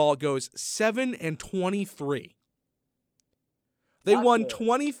volleyball goes 7-23. They Not won good.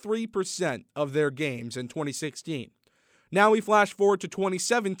 23% of their games in 2016. Now we flash forward to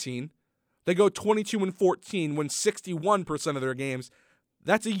 2017. They go 22-14, win 61% of their games.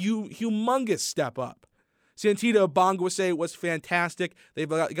 That's a humongous step up. Santita Bongwase was fantastic. They've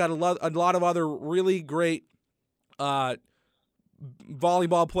got a lot of other really great volleyball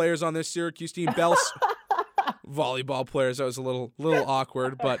players on this Syracuse team. Volleyball players. That was a little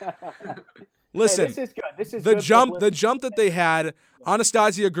awkward, but listen. Hey, this is good. This is The good jump publicity. that they had.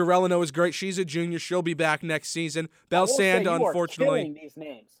 Anastasia Gorelino is great. She's a junior. She'll be back next season. I will say Bell Sand, you are unfortunately, killing these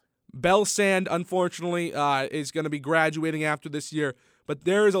names. Bell Sand, unfortunately, is going to be graduating after this year. But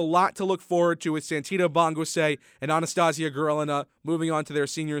there is a lot to look forward to with Santita Bongwase and Anastasia Gorelina moving on to their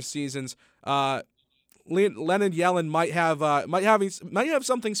senior seasons. Leonard Yellen might have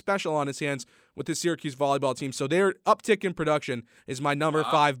something special on his hands with the Syracuse volleyball team. So their uptick in production is my number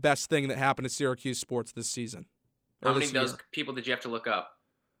 5 best thing that happened to Syracuse sports this season. How many of those people did you have to look up?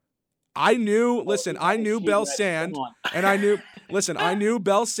 I knew Belle Sand, and I knew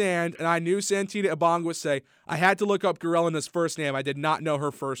Belle Sand, and I knew Santita Abongwase. I had to look up Garellina's first name. I did not know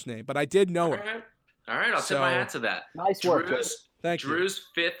her first name, but I did know her. All right, I'll tip my hat to that. Nice work. Thank you. Drew's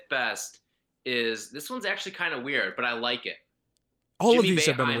 5th best is, this one's actually kind of weird, but I like it. All Jimmy of these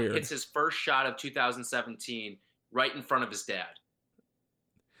Boeheim have been weird. hits his first shot of 2017 right in front of his dad.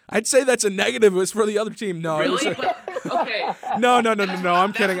 I'd say that's a negative. It was for the other team. No, really? Okay. No.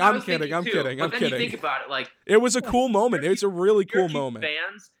 I'm kidding. I'm kidding. But then you think about it, like, it was a cool moment. It was a really cool moment.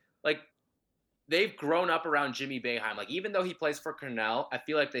 Fans, like, they've grown up around Jimmy Boeheim. Like, even though he plays for Cornell, I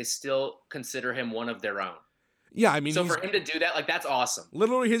feel like they still consider him one of their own. Yeah, I mean, so for him to do that, like, that's awesome.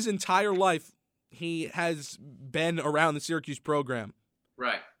 Literally his entire life, he has been around the Syracuse program.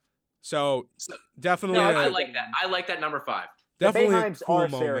 Right. So definitely. No, I like that. I like that number 5. Definitely the Boeheims a cool are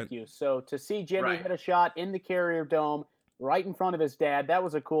moment. Syracuse, so to see Jimmy hit a shot in the Carrier Dome right in front of his dad, that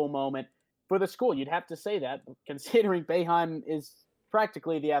was a cool moment for the school. You'd have to say that, considering Boeheim is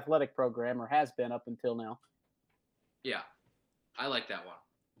practically the athletic program, or has been up until now. Yeah, I like that one.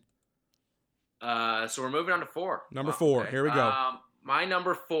 So we're moving on to 4. Number 4. Okay. Here we go. My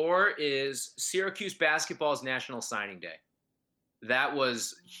number 4 is Syracuse basketball's National Signing Day. That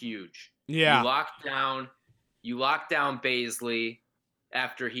was huge. Yeah. You lock down Baisley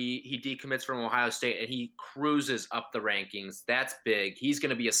after he decommits from Ohio State, and he cruises up the rankings. That's big. He's going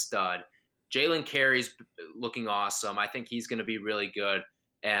to be a stud. Jalen Carey's looking awesome. I think he's going to be really good,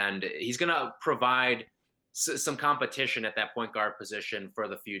 and he's going to provide some competition at that point guard position for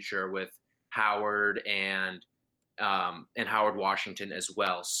the future with Howard and Howard Washington as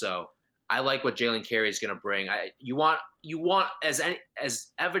well. So I like what Jalen Carey is going to bring. You want as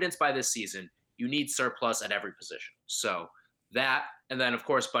evidenced by this season, you need surplus at every position. So that, and then of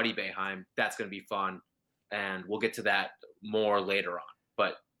course Buddy Boeheim, that's going to be fun, and we'll get to that more later on.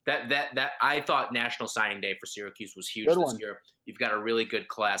 But that I thought National Signing Day for Syracuse was huge this year. You've got a really good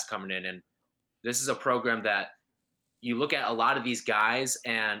class coming in, and this is a program that you look at a lot of these guys,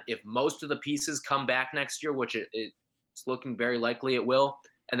 and if most of the pieces come back next year, which it's looking very likely it will,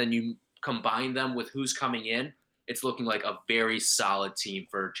 and then you combine them with who's coming in, it's looking like a very solid team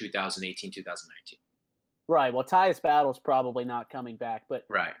for 2018, 2019. Right. Well, Tyus Battle's probably not coming back. But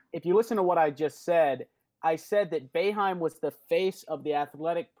right. If you listen to what I just said, I said that Boeheim was the face of the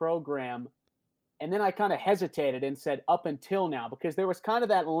athletic program. And then I kind of hesitated and said up until now, because there was kind of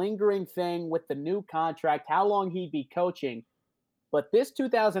that lingering thing with the new contract, how long he'd be coaching. But this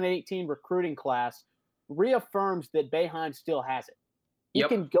 2018 recruiting class reaffirms that Boeheim still has it. He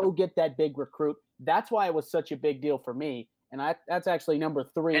can go get that big recruit. That's why it was such a big deal for me. And that's actually number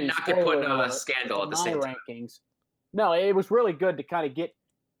 3. And not to put a scandal at the same time. Rankings. No, it was really good to kind of get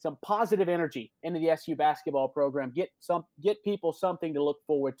some positive energy into the SU basketball program. Get people something to look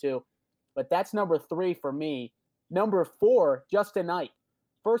forward to. But that's number 3 for me. Number 4, Justin Knight.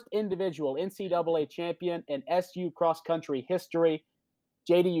 First individual NCAA champion in SU cross-country history.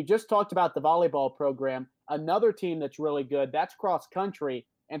 JD, you just talked about the volleyball program. Another team that's really good, that's cross-country.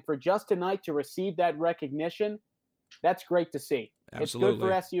 And for Justin Knight to receive that recognition, that's great to see. Absolutely. It's good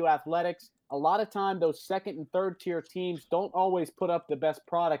for SU athletics. A lot of time, those second and third tier teams don't always put up the best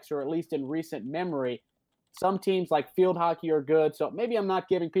products, or at least in recent memory. Some teams like field hockey are good, so maybe I'm not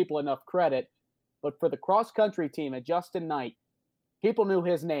giving people enough credit. But for the cross-country team at Justin Knight, people knew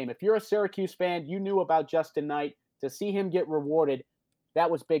his name. If you're a Syracuse fan, you knew about Justin Knight. To see him get rewarded,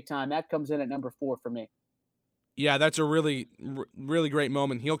 that was big time. That comes in at number 4 for me. Yeah, that's a really, really great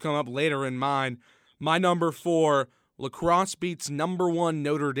moment. He'll come up later in mine. My number 4, La Crosse beats number 1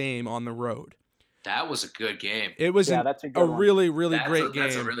 Notre Dame on the road. That was a good game. It was that's a really, really great game.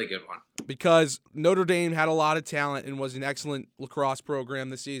 That's a really good one. Because Notre Dame had a lot of talent and was an excellent lacrosse program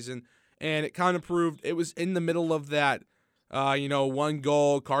this season. And it kind of proved it was in the middle of that, 1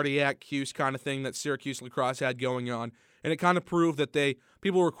 goal, cardiac Cuse kind of thing that Syracuse lacrosse had going on. And it kind of proved that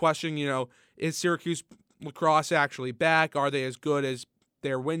people were questioning, is Syracuse lacrosse actually back? Are they as good as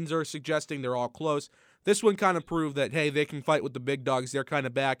their wins are suggesting? They're all close. This one kind of proved that, hey, they can fight with the big dogs. They're kind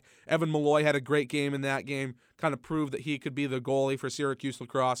of back. Evan Malloy had a great game in that game, kind of proved that he could be the goalie for Syracuse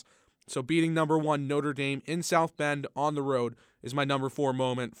lacrosse. So beating number 1 Notre Dame in South Bend on the road is my number 4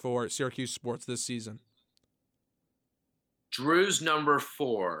 moment for Syracuse sports this season. Drew's number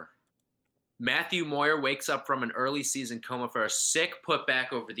 4. Matthew Moyer wakes up from an early season coma for a sick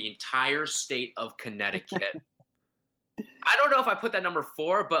putback over the entire state of Connecticut. I don't know if I put that number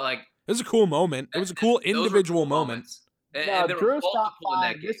 4, but It was a cool moment. It was a cool Those were individual cool moment. moments. And No, there were Drew's top multiple in that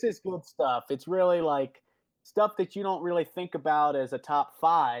five. game. This is good stuff. It's really like stuff that you don't really think about as a top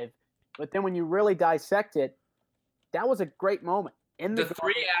five, but then when you really dissect it, that was a great moment. In The the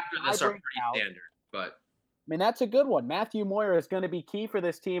three game, after this are pretty out. standard, but I mean, that's a good one. Matthew Moyer is going to be key for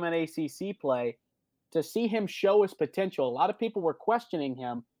this team in ACC play to see him show his potential. A lot of people were questioning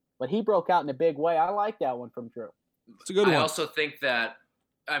him, but he broke out in a big way. I like that one from Drew. It's a good one. I also think that,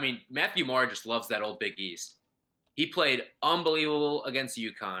 Matthew Moore just loves that old Big East. He played unbelievable against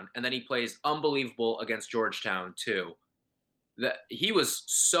UConn, and then he plays unbelievable against Georgetown too. He was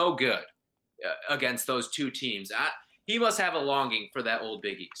so good against those two teams. He must have a longing for that old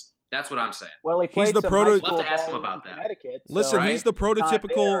Big East. That's what I'm saying. Well, he played the some proto- high Love school to ask him ball about in that. Connecticut. Listen, so he's the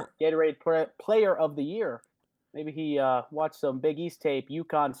prototypical. Gatorade Player of the Year. Maybe he watched some Big East tape,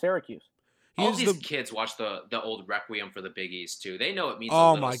 UConn, Syracuse. All these kids watch the old Requiem for the Big East too. They know it means. Oh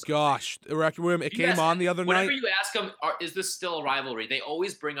a little my something. gosh, the Requiem! It came on the other night. Whenever you ask them, is this still a rivalry? They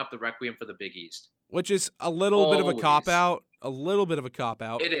always bring up the Requiem for the Big East, which is a little bit of a Always. cop out. A little bit of a cop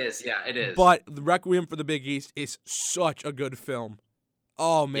out. It is, yeah, it is. But the Requiem for the Big East is such a good film.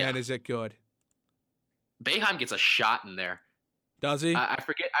 Oh man, Yeah. is it good? Boeheim gets a shot in there. Does he? I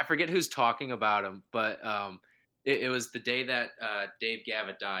forget who's talking about him, but it was the day that Dave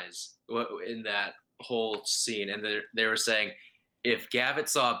Gavitt dies in that whole scene, and they were saying if Gavitt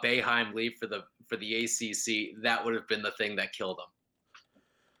saw Boeheim leave for the ACC, that would have been the thing that killed him.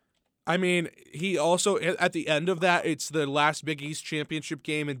 I mean, he also at the end of that, it's the last Big East championship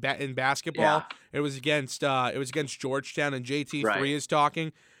game in basketball. Yeah. It was against Georgetown, and JT3 Right. is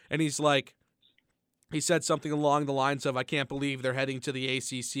talking, and he's like, he said something along the lines of, "I can't believe they're heading to the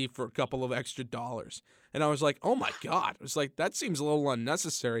ACC for a couple of extra dollars." And I was like, "Oh my God!" It was like, that seems a little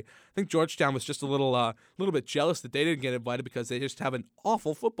unnecessary. I think Georgetown was just a little bit jealous that they didn't get invited because they just have an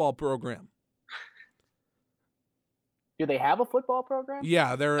awful football program. Do they have a football program?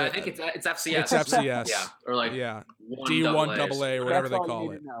 Yeah, they're. I think it's FCS. It's FCS. Yeah, or like Yeah, 1 D1 AA. AA or whatever That's they all call you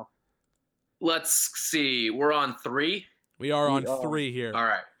need it. to know. Let's see. We're on 3. We are on We are. 3 here. All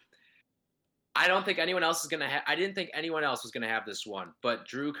right. I don't think anyone else is going to have – I didn't think anyone else was going to have this one, but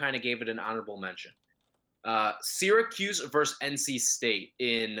Drew kind of gave it an honorable mention. Syracuse versus NC State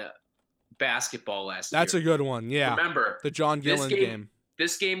in basketball last year. That's a good one. Yeah, Remember, the John Gillen game.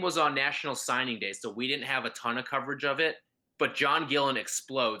 this game was on National Signing Day, so we didn't have a ton of coverage of it, but John Gillen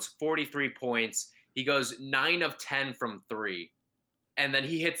explodes, 43 points. He goes 9 of 10 from 3, and then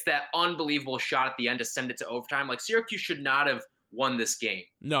he hits that unbelievable shot at the end to send it to overtime. Like, Syracuse should not have won this game.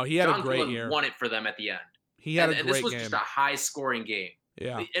 No, he had John a great Gillen year. won it for them at the end. He had a and great this was game. just a high-scoring game.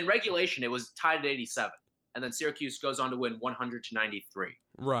 Yeah, In regulation, it was tied at 87, and then Syracuse goes on to win 100-93.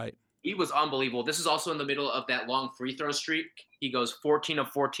 right. He was unbelievable. This is also in the middle of that long free throw streak. He goes 14 of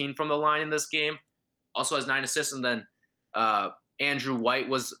 14 from the line in this game. Also has 9 assists, and then Andrew White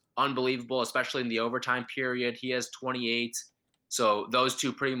was unbelievable, especially in the overtime period. He has 28. So those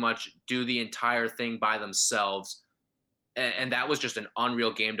two pretty much do the entire thing by themselves. And that was just an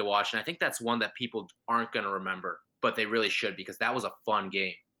unreal game to watch. And I think that's one that people aren't going to remember, but they really should, because that was a fun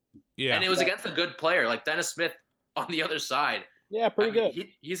game. Yeah, And it was against a good player like Dennis Smith on the other side. Yeah, pretty good.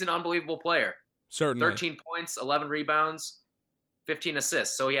 He's an unbelievable player. certainly. 13 points, 11 rebounds, 15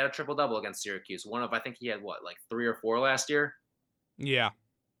 assists. So he had a triple-double against Syracuse. I think he had, 3 or 4 last year? Yeah,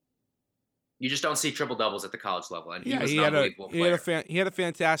 You just don't see triple-doubles at the college level. And he was he an had unbelievable player. he had a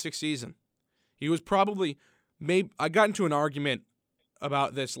fantastic season. He was probably I got into an argument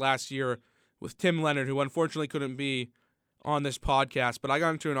about this last year with Tim Leonard, who unfortunately couldn't be on this podcast, but I got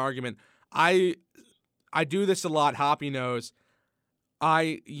into an argument. I do this a lot, Hoppy knows.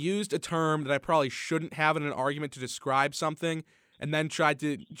 I used a term that I probably shouldn't have in an argument to describe something, and then tried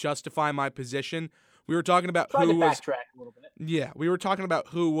to justify my position. We were talking about Try to who was backtrack a little bit. Yeah, we were talking about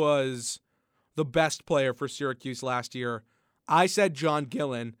who was the best player for Syracuse last year. I said John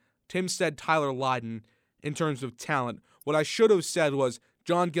Gillen. Tim said Tyler Lydon in terms of talent. What I should have said was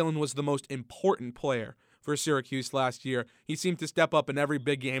John Gillen was the most important player for Syracuse last year. He seemed to step up in every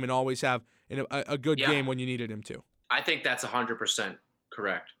big game and always have a good game when you needed him to. I think that's 100%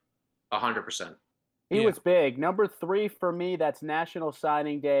 correct. 100%. He Yeah. was big. Number 3 for me, that's National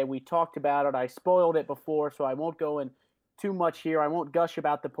Signing Day. We talked about it. I spoiled it before, so I won't go in too much here. I won't gush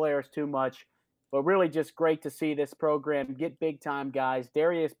about the players too much, but really just great to see this program get big-time guys.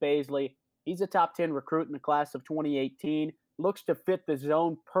 Darius Baisley, he's a top 10 recruit in the class of 2018. Looks to fit the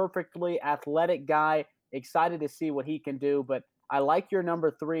zone perfectly. Athletic guy. Excited to see what he can do, but I like your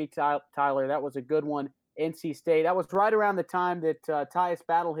number 3, Tyler. That was a good one. NC State. That was right around the time that Tyus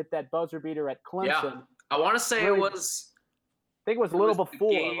Battle hit that buzzer beater at Clemson. Yeah. I want to say Really? it was think it was a little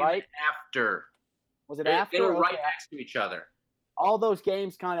before, right? After. Was it after? They were right next to each other. All those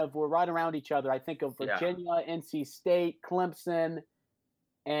games kind of were right around each other. I think of Virginia, NC State, Clemson,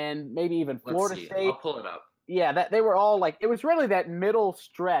 and maybe even Florida State. I'll pull it up. Yeah, they were all like, it was really that middle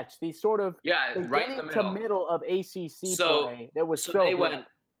stretch, these sort of right in the middle of ACC play. That was so good.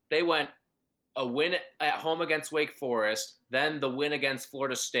 They went a win at home against Wake Forest, then the win against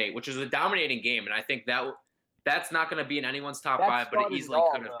Florida State, which was a dominating game, and I think that's not going to be in anyone's top 5, but it easily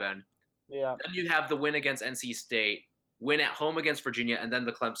could have been. Yeah. Then you have the win against NC State, win at home against Virginia, and then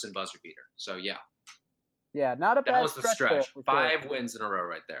the Clemson buzzer beater. So yeah. Yeah, not a bad That was the stretch. There, 5 wins in a row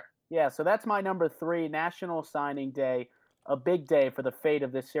right there. Yeah, so that's my number 3, National Signing Day, a big day for the fate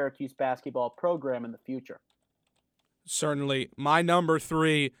of this Syracuse basketball program in the future. Certainly. My number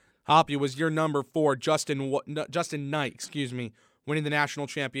 3, Hoppy, was your number 4, Justin Knight, winning the national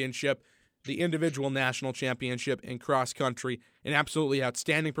championship, the individual national championship in cross country. An absolutely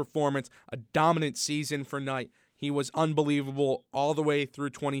outstanding performance, a dominant season for Knight. He was unbelievable all the way through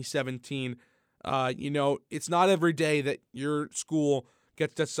 2017. It's not every day that your school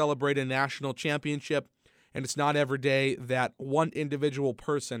gets to celebrate a national championship, and it's not every day that one individual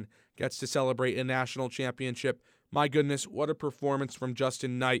person gets to celebrate a national championship. My goodness, what a performance from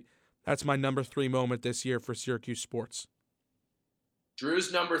Justin Knight. That's my number 3 moment this year for Syracuse sports.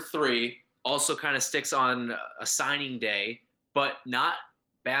 Drew's number 3 also kind of sticks on a signing day, but not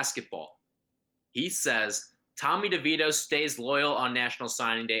basketball. He says Tommy DeVito stays loyal on National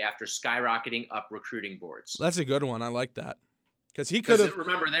Signing Day after skyrocketing up recruiting boards. That's a good one. I like that. Because he could have.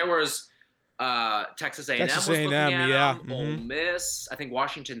 Remember, there was Texas A&M was looking at him, Ole Miss. I think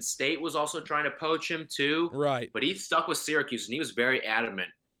Washington State was also trying to poach him too. Right. But he stuck with Syracuse, and he was very adamant.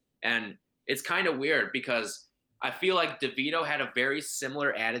 And it's kind of weird because I feel like DeVito had a very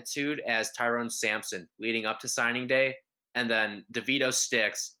similar attitude as Tyrone Sampson leading up to signing day. And then DeVito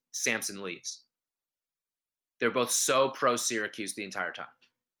sticks, Sampson leaves. They're both so pro Syracuse the entire time.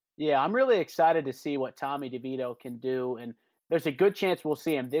 Yeah, I'm really excited to see what Tommy DeVito can do. And there's a good chance we'll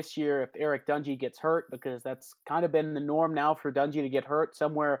see him this year if Eric Dungey gets hurt, because that's kind of been the norm now for Dungey to get hurt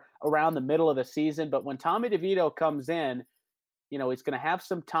somewhere around the middle of the season. But when Tommy DeVito comes in, he's going to have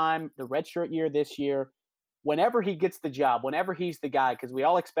some time, the redshirt year this year, whenever he gets the job, whenever he's the guy, because we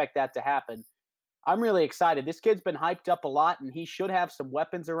all expect that to happen. I'm really excited. This kid's been hyped up a lot, and he should have some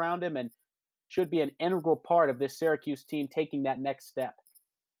weapons around him and should be an integral part of this Syracuse team taking that next step.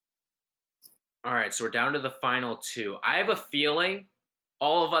 All right, so we're down to the final 2. I have a feeling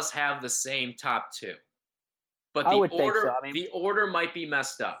all of us have the same top 2. But the order might be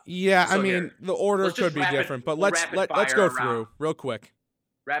messed up. Yeah, so the order could be different, but let's go through real quick.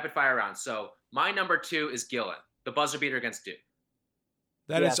 Rapid fire round. So my number 2 is Gillen, the buzzer beater against Duke.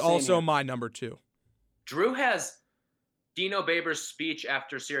 That is also my number 2. Drew has Dino Babers' speech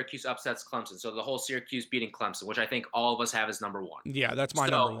after Syracuse upsets Clemson. So the whole Syracuse beating Clemson, which I think all of us have as number 1. Yeah, that's my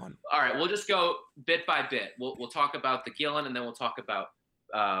number 1. All right, we'll just go bit by bit. We'll talk about the Gillen, and then we'll talk about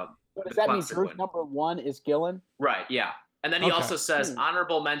what does that mean? Drew's number 1 is Gillen? Right, yeah. And then he also says,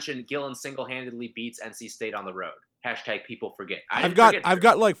 honorable mention, Gillen single-handedly beats NC State on the road. # people forget. I've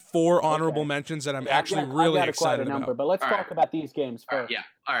got like 4 honorable mentions that I'm actually really excited about. But let's talk about these games first. Yeah.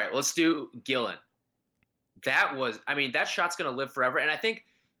 All right, let's do Gillen. That shot's going to live forever. And I think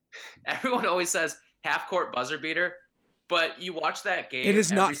everyone always says half-court buzzer beater, but you watch that game. It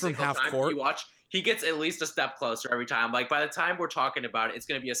is not from half-court. He gets at least a step closer every time. Like, by the time we're talking about it, it's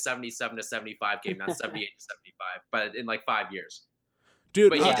going to be a 77-75 game, not 78-75, but in like 5 years.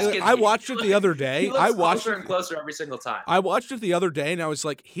 Dude, I watched it the other day. I watched closer and closer every single time. I watched it the other day, and I was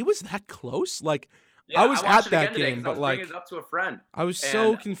like, he was that close? Like, I was at that game, but like, I was bringing it up to a friend. I was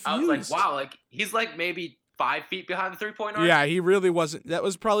so confused. I was like, wow, like he's like maybe 5 feet behind the 3-point arc. Yeah, he really wasn't. That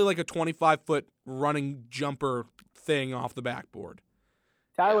was probably like a 25-foot running jumper thing off the backboard.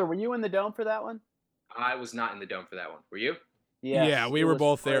 Tyler, were you in the dome for that one? I was not in the dome for that one. Were you? Yes, yeah, we were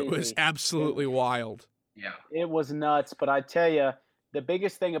both there. It was absolutely wild. Yeah. It was nuts, but I tell you, the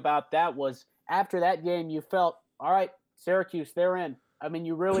biggest thing about that was after that game, you felt, all right, Syracuse, they're in. I mean,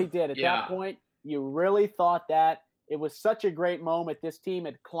 you really did. At that point, you really thought that. It was such a great moment. This team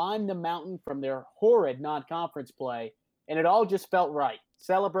had climbed the mountain from their horrid non-conference play, and it all just felt right.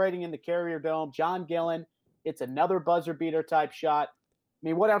 Celebrating in the Carrier Dome, John Gillen, it's another buzzer beater type shot. I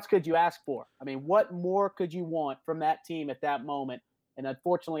mean, what else could you ask for? I mean, what more could you want from that team at that moment? And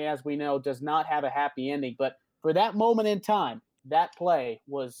unfortunately, as we know, does not have a happy ending. But for that moment in time, that play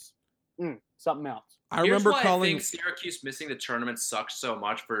was something else. I think Syracuse missing the tournament sucks so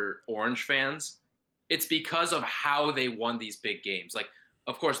much for Orange fans. It's because of how they won these big games. Like,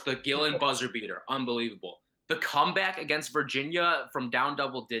 of course, the Gillen buzzer beater, unbelievable. the comeback against Virginia from down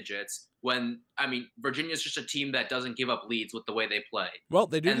double digits when, I mean, Virginia's just a team that doesn't give up leads with the way they play. Well,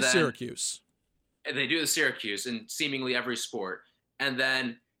 they do And to then- Syracuse. And they do the Syracuse in seemingly every sport. And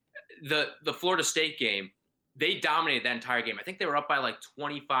then the Florida State game, they dominated that entire game. I think they were up by like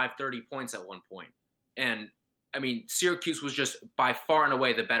 25, 30 points at one point. And, I mean, Syracuse was just by far and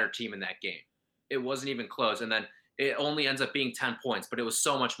away the better team in that game. It wasn't even close. And then it only ends up being 10 points, but it was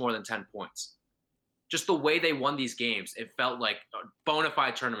so much more than 10 points. Just the way they won these games, it felt like a bona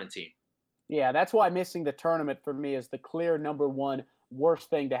fide tournament team. Yeah, that's why missing the tournament for me is the clear number one worst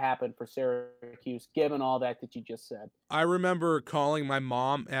thing to happen for Syracuse, given all that you just said. I remember calling my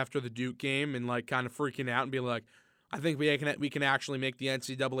mom after the Duke game and like kind of freaking out and being like, I think we can actually make the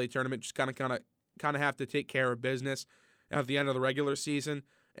NCAA tournament. Just kind of have to take care of business at the end of the regular season.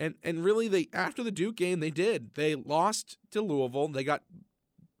 And really, after the Duke game, they did. They lost to Louisville. They got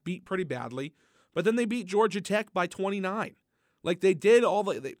beat pretty badly, but then they beat Georgia Tech by 29. Like they did all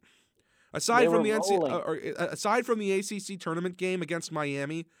the. Aside from the ACC tournament game against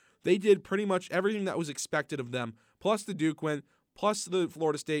Miami, they did pretty much everything that was expected of them. Plus the Duke win, plus the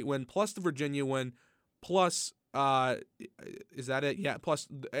Florida State win, plus the Virginia win, plus is that it? Yeah. Plus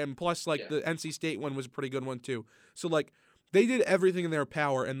the NC State one was a pretty good one too. So like they did everything in their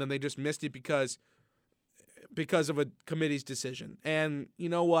power, and then they just missed it because of a committee's decision. And you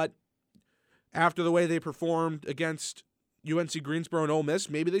know what? After the way they performed against UNC Greensboro and Ole Miss,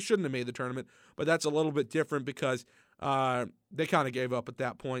 maybe they shouldn't have made the tournament, but that's a little bit different because they kind of gave up at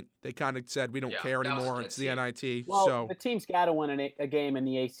that point. They kind of said, we don't care anymore. It's the NIT. Well, so the team's got to win a game in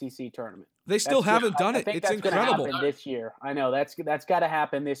the ACC tournament. They still haven't done it. I think It's that's incredible. Happen this year. I know that's got to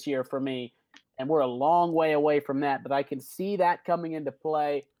happen this year for me, and we're a long way away from that, but I can see that coming into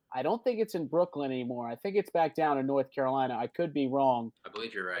play. I don't think it's in Brooklyn anymore. I think it's back down in North Carolina. I could be wrong. I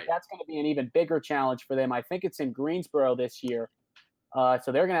believe you're right. That's going to be an even bigger challenge for them. I think it's in Greensboro this year. So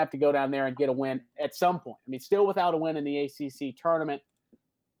they're going to have to go down there and get a win at some point. I mean, still without a win in the ACC tournament.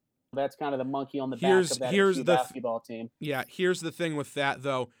 That's kind of the monkey on the back of that ACC basketball team. Yeah, here's the thing with that,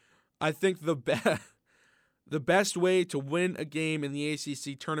 though. I think the best way to win a game in the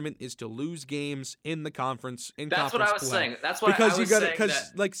ACC tournament is to lose games in the conference. That's what I was saying. That's why because I was saying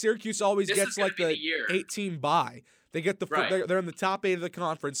because like Syracuse always gets like the 8-team bye. They get they're in the top 8 of the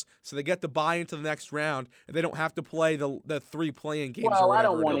conference, so they get the bye into the next round, and they don't have to play the 3 play-in games or whatever. I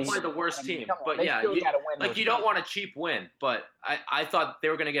don't want to play the worst team, but yeah, you don't want a cheap win. But I thought they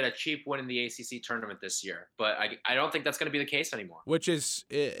were going to get a cheap win in the ACC tournament this year, but I don't think that's going to be the case anymore. Which is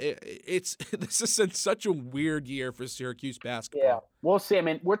this is such a weird year for Syracuse basketball. Yeah, we'll see. I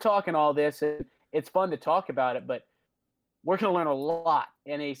mean, we're talking all this, and it's fun to talk about it, but we're going to learn a lot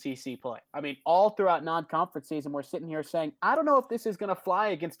in ACC play. I mean, all throughout non-conference season, we're sitting here saying, I don't know if this is going to fly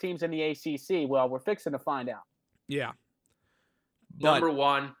against teams in the ACC. Well, we're fixing to find out. Yeah. Number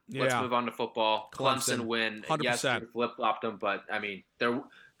one, let's move on to football. Clemson win. 100%. Yes, we flip-flopped them, but, I mean,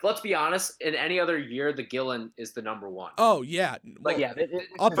 let's be honest, in any other year, the Gillen is the number one. Oh, yeah. But yeah,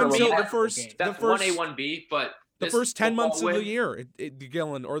 up until the first 1A, 1B, but the first 10 months of the year, the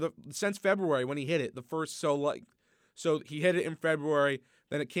Gillen, or since February when he hit it, so he hit it in February,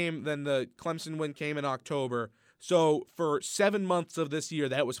 then the Clemson win came in October. So for 7 months of this year,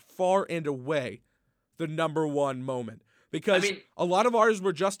 that was far and away the number one moment. Because a lot of ours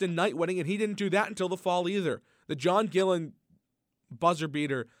were Justin Knight winning, and he didn't do that until the fall either. The John Gillen buzzer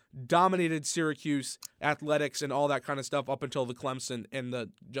beater dominated Syracuse athletics and all that kind of stuff up until the Clemson and the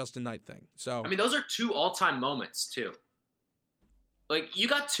Justin Knight thing. So those are 2 all-time moments too. Like, you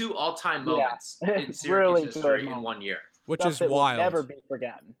got 2 all-time moments in Syracuse really history in 1 year. Which is wild. Will never be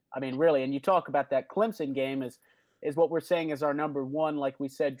forgotten. I mean, really, and you talk about that Clemson game is what we're saying is our number one. Like we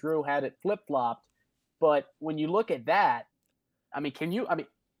said, Drew had it flip-flopped. But when you look at that,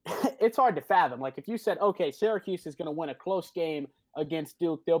 it's hard to fathom. Like, if you said, okay, Syracuse is going to win a close game against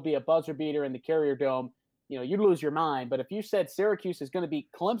Duke, there'll be a buzzer beater in the Carrier Dome, you'd lose your mind. But if you said Syracuse is going to beat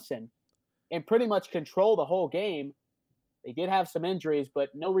Clemson and pretty much control the whole game, they did have some injuries, but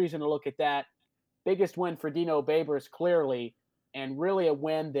no reason to look at that. Biggest win for Dino Babers, clearly, and really a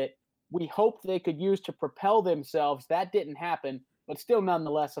win that we hoped they could use to propel themselves. That didn't happen, but still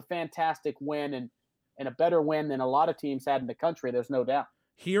nonetheless a fantastic win and a better win than a lot of teams had in the country, there's no doubt.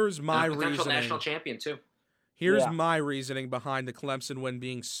 Here's my reasoning. National champion, too. Here's my reasoning behind the Clemson win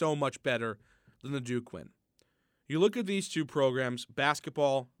being so much better than the Duke win. You look at these 2 programs,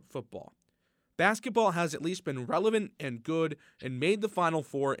 basketball, football. Basketball has at least been relevant and good and made the Final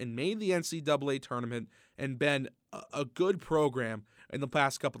Four and made the NCAA tournament and been a good program in the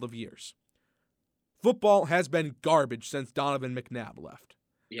past couple of years. Football has been garbage since Donovan McNabb left.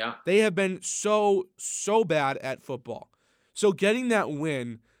 Yeah. They have been so bad at football. So getting that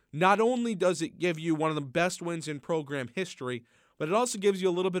win, not only does it give you one of the best wins in program history, but it also gives you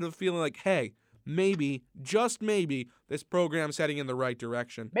a little bit of a feeling like, hey, maybe, just maybe, this program's heading in the right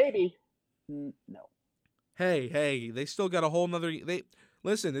direction. Maybe. No. Hey, they still got a whole nother.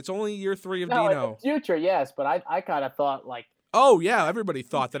 Listen, it's only year 3 of No, Dino. in the future, yes, but I kind of thought like. Oh yeah, everybody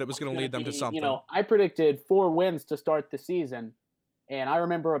thought that it was going to lead them to something. You know, I predicted 4 wins to start the season, and I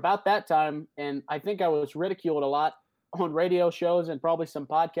remember about that time, and I think I was ridiculed a lot on radio shows and probably some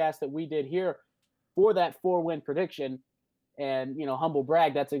podcasts that we did here for that 4-win prediction. And, you know, humble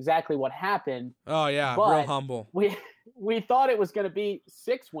brag, that's exactly what happened. Oh, yeah, but real humble. We thought it was going to be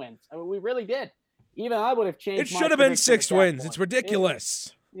 6 wins. I mean, we really did. Even I would have changed. It should have been 6 wins. It's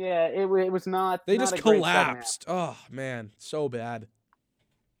ridiculous. It was not. They not just a great collapsed. Oh, man, so bad.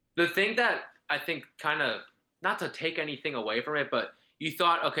 The thing that I think kind of, not to take anything away from it, but you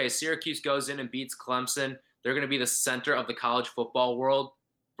thought, okay, Syracuse goes in and beats Clemson. They're going to be the center of the college football world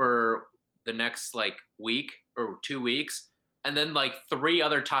for the next, like, week or 2 weeks. And then, like, 3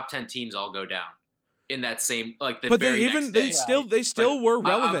 other top 10 teams all go down in that same, like, the but very next day. they still Like, were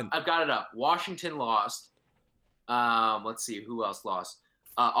relevant. I've got it up. Washington lost. Let's see who else lost.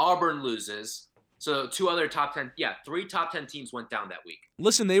 Auburn loses. So 2 other top 10. Yeah, 3 top 10 teams went down that week.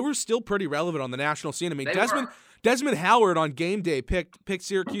 Listen, they were still pretty relevant on the national scene. I mean, They Desmond Howard on game day picked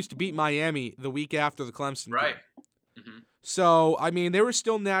Syracuse to beat Miami the week after the Clemson game. Right. Mm-hmm. So, I mean, they were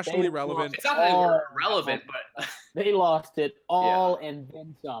still nationally relevant. It's not that they were relevant, but they lost it all and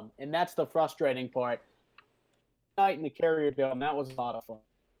then some, and that's the frustrating part. Night in the Carrier Dome, that was a lot of fun.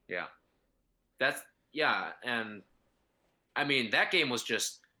 Yeah, and I mean that game was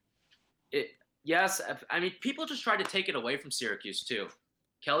just it. Yes, I mean people just tried to take it away from Syracuse too.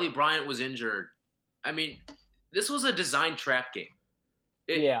 Kelly Bryant was injured. I mean, this was a design trap game.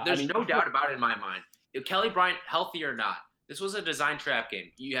 There's no doubt about it in my mind. If Kelly Bryant healthy or not, this was a design trap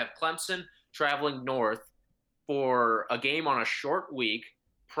game. You have Clemson traveling north for a game on a short week,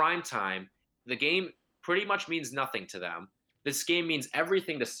 prime time. The game pretty much means nothing to them. This game means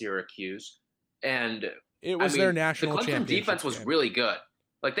everything to Syracuse, and it was their national championship. The Clemson defense was really good.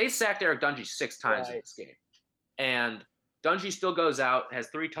 Like they sacked Eric Dungey 6 times in this game, and Dungey still goes out, has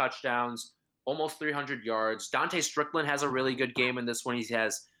 3 touchdowns, almost 300 yards. Dante Strickland has a really good game in this one. He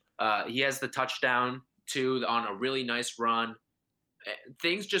has the touchdown too on a really nice run.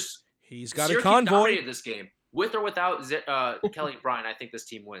 Things just he's got Syracuse a convoy. Dominated this game with or without Kelly Bryant. I think this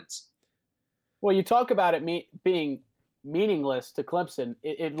team wins. Well, you talk about it being meaningless to Clemson.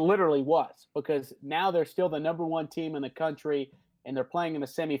 It literally was, because now they're still the number 1 team in the country, and they're playing in the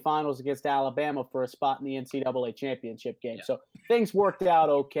semifinals against Alabama for a spot in the NCAA championship game. Yeah. So things worked out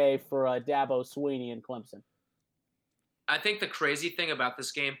okay for Dabo Swinney and Clemson. I think the crazy thing about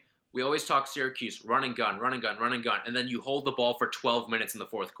this game, we always talk Syracuse, run and gun, and then you hold the ball for 12 minutes in the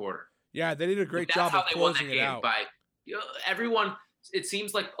 4th quarter. Yeah, they did a great job of closing it out. Everyone, it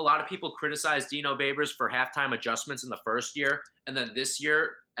seems like a lot of people criticize Dino Babers for halftime adjustments in the first year, and then this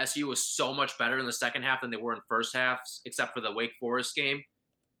year, SU was so much better in the second half than they were in first halves, except for the Wake Forest game.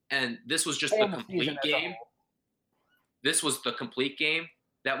 And this was just the complete game. This was the complete game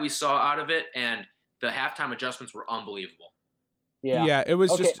that we saw out of it, and the halftime adjustments were unbelievable. Yeah, it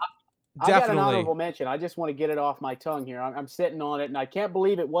was just definitely. I got an honorable mention. I just want to get it off my tongue here. I'm sitting on it, and I can't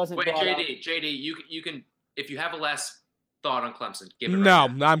believe it wasn't. Wait, JD, you can if you have a last thought on Clemson, give it. No,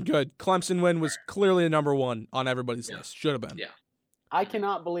 I'm good. Clemson win was clearly the number 1 on everybody's list. Should have been. Yeah. I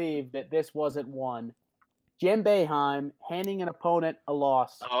cannot believe that this wasn't won. Jim Boeheim handing an opponent a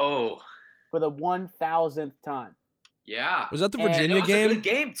loss. Oh. For the 1,000th time. Yeah. Was that the Virginia game? It was a good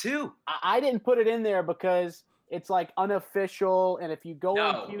game too. I didn't put it in there because it's like unofficial, and if you go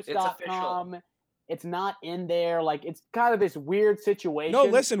on Qs.com, it's not in there. Like it's kind of this weird situation. No,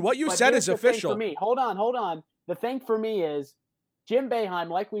 listen, what you said is official. For me, hold on. The thing for me is Jim Boeheim,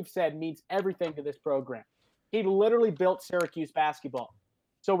 like we've said, means everything to this program. He literally built Syracuse basketball.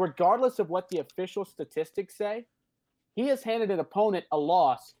 So regardless of what the official statistics say, he has handed an opponent a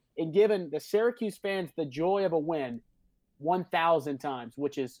loss and given the Syracuse fans the joy of a win 1,000 times,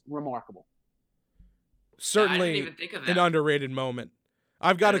 which is remarkable. Certainly I didn't even think of that. An underrated moment.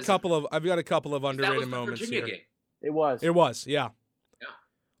 I've got a couple of underrated moments here. Game. It was, yeah.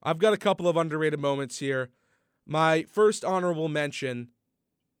 I've got a couple of underrated moments here. My first honorable mention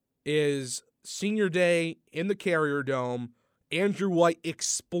is Senior Day in the Carrier Dome. Andrew White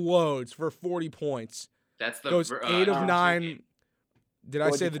explodes for 40 points. That's the goes 8 of 9. Game. Did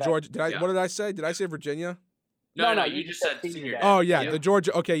I say the Georgia? What did I say? Did I say Virginia? No. You just said Senior Day. Oh yeah, the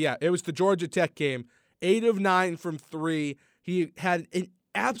Georgia. Okay, yeah, it was the Georgia Tech game. 8 of 9 from 3. He had an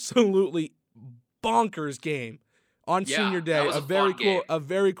absolutely bonkers game on Senior Day. That was A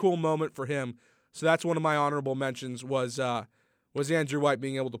very cool moment for him. So that's one of my honorable mentions was Andrew White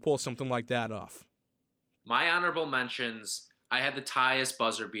being able to pull something like that off. My honorable mentions, I had the Tyus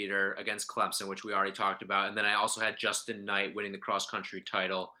buzzer beater against Clemson, which we already talked about, and then I also had Justin Knight winning the cross-country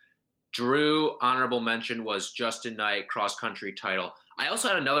title. Drew, honorable mention was Justin Knight, cross-country title. I also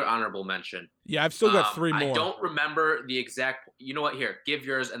had another honorable mention. Yeah, I've still got 3 more. I don't remember the exact – you know what? Here, give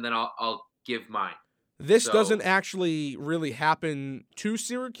yours, and then I'll give mine. This doesn't actually really happen to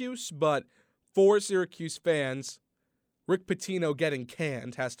Syracuse, but for Syracuse fans, Rick Pitino getting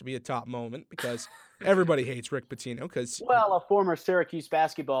canned has to be a top moment because everybody hates Rick Pitino. Well, a former Syracuse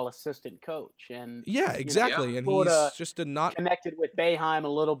basketball assistant coach. And yeah, exactly. And he's just not connected with Boeheim a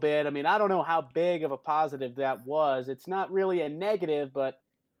little bit. I mean, I don't know how big of a positive that was. It's not really a negative, but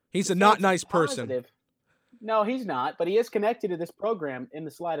he's a not nice person. No, he's not, but he is connected to this program in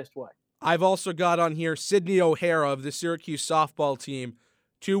the slightest way. I've also got on here Sydney O'Hara of the Syracuse softball team,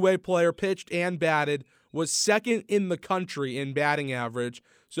 two-way player, pitched and batted, was second in the country in batting average.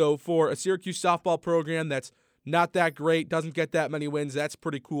 So for a Syracuse softball program that's not that great, doesn't get that many wins, that's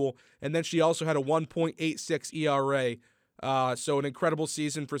pretty cool. And then she also had a 1.86 ERA. So an incredible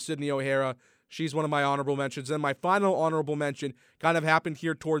season for Sydney O'Hara. She's one of my honorable mentions. And my final honorable mention kind of happened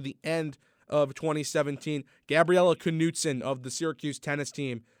here toward the end of 2017. Gabriella Knutson of the Syracuse tennis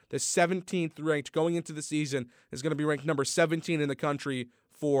team, the 17th ranked going into the season, is going to be ranked number 17 in the country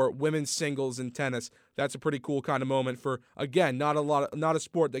for women's singles in tennis. That's a pretty cool kind of moment for, again, not a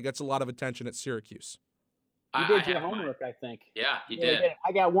sport that gets a lot of attention at Syracuse. You did your homework, I think. Yeah, you did.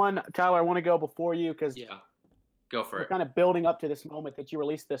 I got one, Tyler. I want to go before you because go for it. We're kind of building up to this moment that you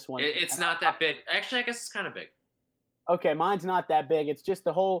released this one. It's not that big. Actually, I guess it's kind of big. Okay, mine's not that big. It's just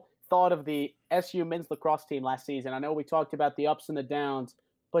the whole thought of the SU men's lacrosse team last season. I know we talked about the ups and the downs,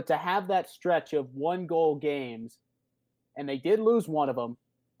 but to have that stretch of 1-goal games, and they did lose one of them.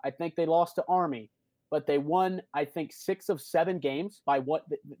 I think they lost to Army, but they won, I think, 6 of 7 games by what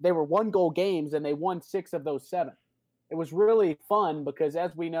they were 1-goal games, and they won 6 of those 7. It was really fun because,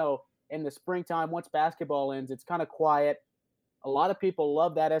 as we know, in the springtime, once basketball ends, it's kind of quiet. A lot of people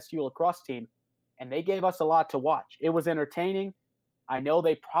love that SU lacrosse team, and they gave us a lot to watch. It was entertaining. I know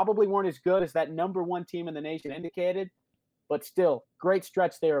they probably weren't as good as that number 1 team in the nation indicated, but still, great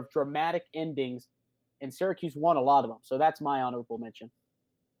stretch there of dramatic endings, and Syracuse won a lot of them. So that's my honorable mention.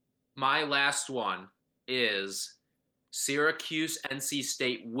 My last one is Syracuse NC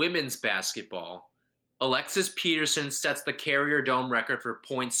State women's basketball. Alexis Peterson sets the Carrier Dome record for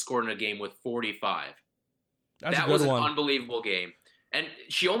points scored in a game with 45. That was an unbelievable game. And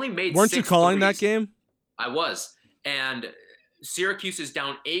she only made Weren't 6 you calling threes. that game? I was. And Syracuse is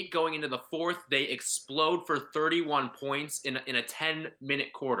down 8 going into the 4th. They explode for 31 points in a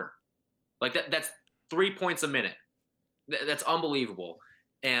 10-minute quarter. Like that's 3 points a minute. That's unbelievable.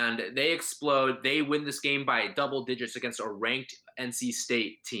 And they explode. They win this game by double digits against a ranked NC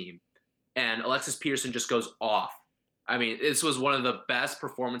State team. And Alexis Peterson just goes off. I mean, this was one of the best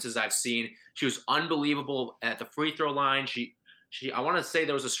performances I've seen. She was unbelievable at the free throw line. I want to say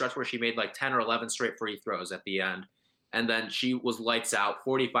there was a stretch where she made like 10 or 11 straight free throws at the end. And then she was lights out,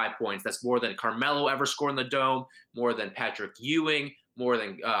 45 points. That's more than Carmelo ever scored in the Dome, more than Patrick Ewing, more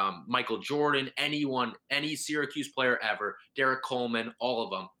than Michael Jordan, any Syracuse player ever, Derek Coleman, all of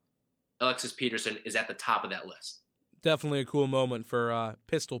them. Alexis Peterson is at the top of that list. Definitely a cool moment for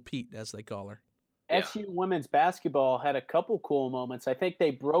Pistol Pete, as they call her. SU women's basketball had a couple cool moments. I think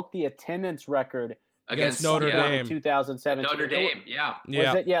they broke the attendance record against Notre Dame in 2017. Notre Dame, yeah.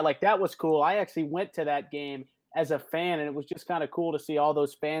 Was it? Yeah, like that was cool. I actually went to that game as a fan, and it was just kind of cool to see all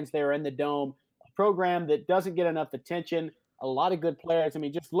those fans there in the Dome. A program that doesn't get enough attention. A lot of good players. I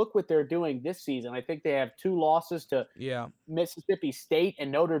mean, just look what they're doing this season. I think they have 2 losses to Mississippi State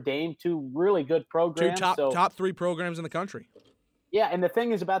and Notre Dame, 2 really good programs. 2 top 3 programs in the country. Yeah, and the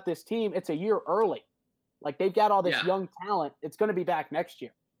thing is about this team, it's a year early. Like, they've got all this young talent. It's going to be back next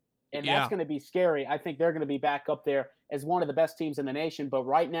year. And that's going to be scary. I think they're going to be back up there as one of the best teams in the nation. But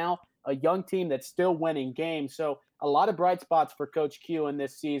right now, a young team that's still winning games. So a lot of bright spots for Coach Q in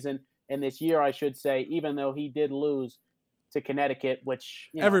this season, and this year, I should say, even though he did lose to Connecticut, which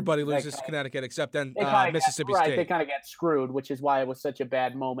everybody loses to Connecticut except then Mississippi State. Right, they kind of got screwed, which is why it was such a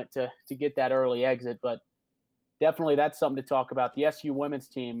bad moment to get that early exit. But definitely that's something to talk about. The SU women's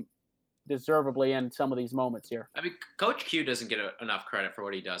team deservedly in some of these moments here. I mean, Coach Q doesn't get enough credit for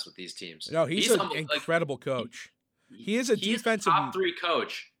what he does with these teams. No, he's an incredible coach. He is a defensive top 3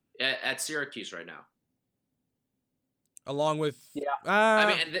 coach at Syracuse right now. Along with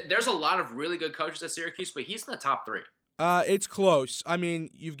I mean, there's a lot of really good coaches at Syracuse, but he's in the top 3. It's close. I mean,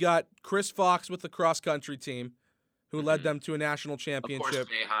 you've got Chris Fox with the cross-country team, who led them to a national championship. Of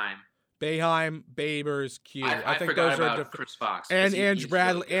course, Boeheim, Babers, Q. I think those about are Chris Fox. and he's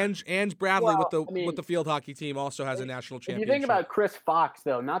Bradley, really and Bradley Well, with the field hockey team also has a national If championship. you think about Chris Fox,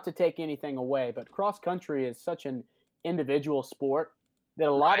 though, not to take anything away, but cross country is such an individual sport that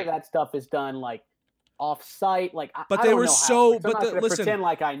a lot of that stuff is done like off site. Like, but I they don't were know so. how. But I'm not gonna listen, pretend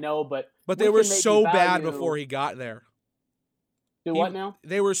like I know, but they were so bad before he got there. What now?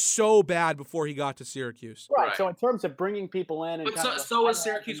 They were so bad before he got to Syracuse. Right. So in terms of bringing people in, and but so is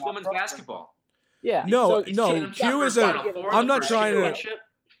Syracuse women's basketball. Yeah. No, so Q is I'm not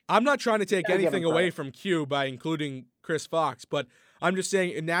trying to take anything away from Q by including Chris Fox, but I'm just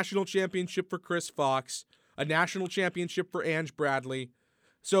saying a national championship for Chris Fox, a national championship for Ange Bradley.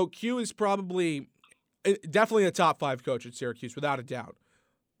 So Q is definitely a top 5 coach at Syracuse, without a doubt.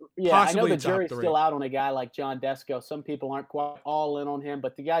 Yeah, Possibly I know the jury's 3. still out on a guy like John Desko. Some people aren't quite all in on him,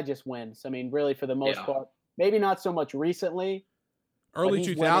 but the guy just wins. I mean, really, for the most part. Maybe not so much recently. Early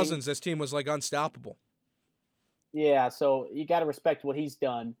 2000s, this team was like unstoppable. Yeah, so you got to respect what he's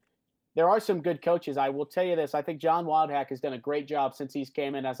done. There are some good coaches. I will tell you this. I think John Wildhack has done a great job since he's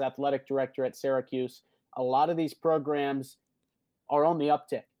came in as athletic director at Syracuse. A lot of these programs are on the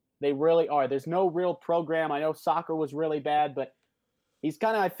uptick. They really are. There's no real program. I know soccer was really bad, but he's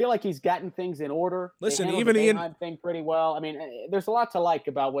I feel like he's gotten things in order. Listen, even Ian thing pretty well. I mean, there's a lot to like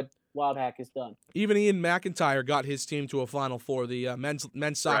about what Wildhack has done. Even Ian McIntyre got his team to a Final Four, the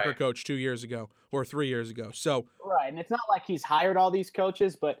men's soccer coach 2 years ago or 3 years ago. So and it's not like he's hired all these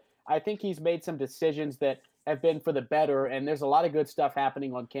coaches, but I think he's made some decisions that have been for the better. And there's a lot of good stuff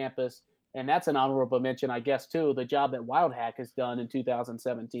happening on campus. And that's an honorable mention, I guess, too. The job that Wildhack has done in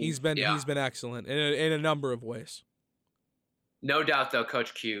 2017. He's been excellent in a number of ways. No doubt, though,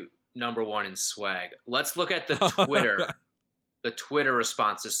 Coach Q, number 1 in swag. Let's look at the Twitter, the Twitter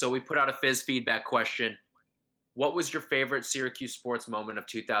responses. So we put out a Fizz feedback question. What was your favorite Syracuse sports moment of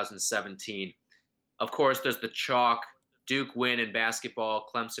 2017? Of course, there's the chalk, Duke win in basketball,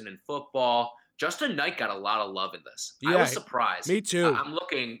 Clemson in football. Justin Knight got a lot of love in this. Yeah, I was surprised. Me too. I'm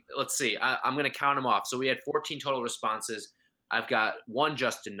looking. Let's see. I'm going to count them off. So we had 14 total responses. I've got 1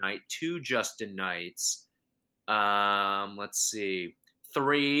 Justin Knight, 2 Justin Knights. Let's see.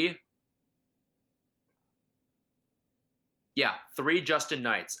 3. Yeah, 3 Justin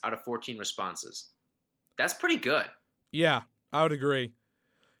Knights out of 14 responses. That's pretty good. Yeah, I would agree.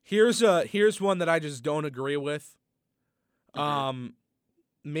 Here's one that I just don't agree with.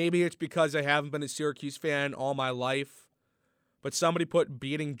 Maybe it's because I haven't been a Syracuse fan all my life, but somebody put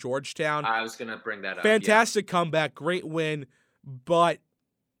beating Georgetown. I was going to bring that up. Fantastic comeback, great win, but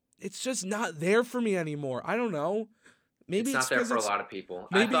it's just not there for me anymore. I don't know. Maybe it's not there for a lot of people.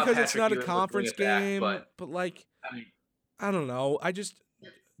 Maybe because it's not a conference game, but like, I don't know.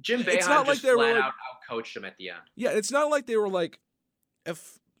 Jim Boeheim just flat out coached him at the end. Yeah, it's not like they were like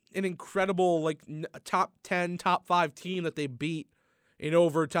an incredible like top 10, top 5 team that they beat in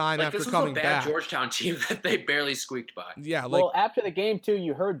overtime after coming back. This was a bad Georgetown team that they barely squeaked by. Yeah, well, after the game too,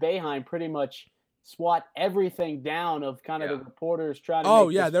 you heard Boeheim pretty much swat everything down of kind of the reporters trying to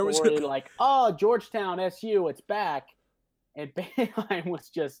make the story like, oh, Georgetown, SU, it's back. And Boeheim was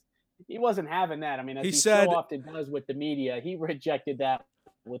just, he wasn't having that. I mean, as he so often does with the media, he rejected that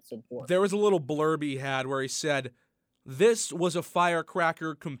with support. There was a little blurb he had where he said, this was a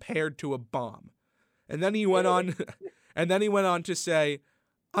firecracker compared to a bomb. And then he went on to say,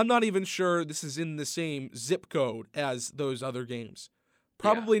 I'm not even sure this is in the same zip code as those other games.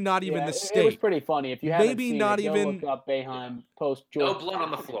 Probably not even the state. It was pretty funny. If you haven't seen it, go look up Boeheim post Georgia. No blood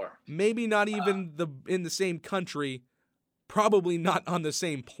on the floor. Maybe not even in the same country. Probably not on the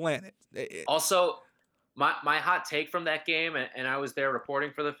same planet. Also, my hot take from that game, and I was there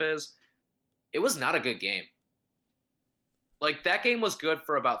reporting for the Fizz, it was not a good game. Like, that game was good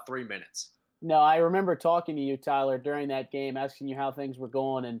for about 3 minutes. No, I remember talking to you, Tyler, during that game, asking you how things were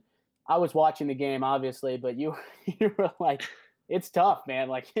going, and I was watching the game, obviously, but you were like, it's tough, man.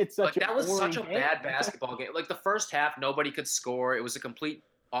 Like, it's such that was such a bad basketball game. Like, the first half, nobody could score. It was a complete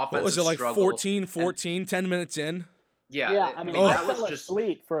offensive What was it, like struggle. 14, 10 minutes in? Yeah, I mean, I fell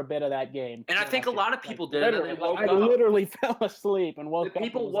asleep for a bit of that game. And I think a lot of people did. I literally fell asleep and woke up.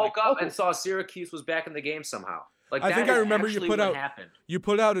 People woke up and saw Syracuse was back in the game somehow. Like, I think I remember you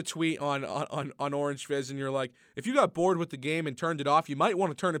put out a tweet on Orange Fizz, and you're like, if you got bored with the game and turned it off, you might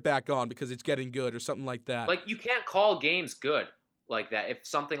want to turn it back on because it's getting good or something like that. Like, you can't call games good like that if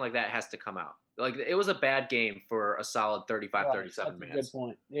something like that has to come out. Like, it was a bad game for a solid 35, 37 minutes. That's a good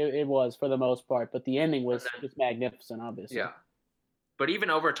point. It was for the most part, but the ending was just magnificent, obviously. Yeah. But even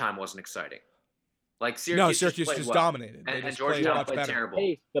overtime wasn't exciting. Like Syracuse Syracuse just dominated. They and just Georgetown played better. terrible.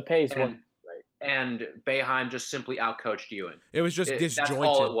 The pace wasn't right. And Boeheim just simply outcoached Ewing. It was just disjointed. That's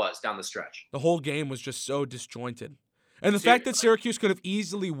all it was down the stretch. The whole game was just so disjointed. And the fact that Syracuse could have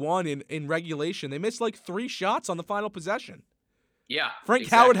easily won in regulation, they missed like 3 shots on the final possession. Yeah. Frank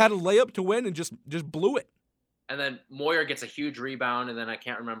Howard had a layup to win and just blew it. And then Moyer gets a huge rebound, and then I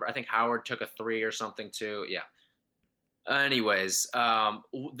can't remember. I think Howard took a 3 or something too. Yeah. Anyways,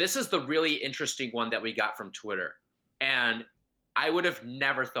 this is the really interesting one that we got from Twitter. And I would have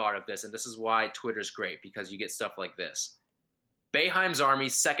never thought of this, and this is why Twitter's great, because you get stuff like this. Boeheim's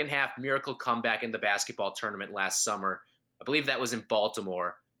Army's second half miracle comeback in the basketball tournament last summer. I believe that was in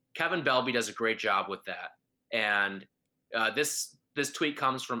Baltimore. Kevin Belby does a great job with that. And this tweet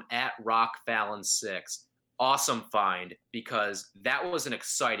comes from @RockFallon6. Awesome find, because that was an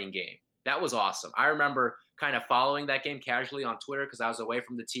exciting game. That was awesome. I remember kind of following that game casually on Twitter because I was away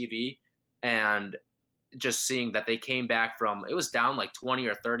from the TV, and just seeing that they came back from, it was down like 20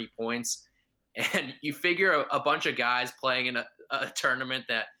 or 30 points. And you figure a bunch of guys playing in a tournament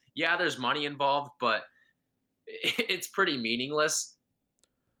that, yeah, there's money involved, but it's pretty meaningless.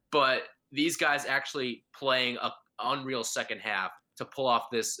 But these guys actually playing a unreal second half to pull off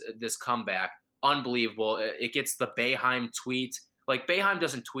this comeback. Unbelievable. It gets the Boeheim tweet. Like, Boeheim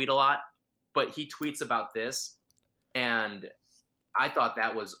doesn't tweet a lot, but he tweets about this. And I thought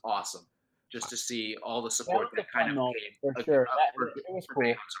that was awesome, just to see all the support that kind of came. For sure. It was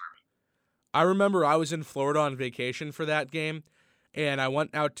cool. I remember I was in Florida on vacation for that game, and I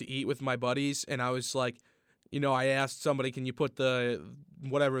went out to eat with my buddies, and I was like, I asked somebody, can you put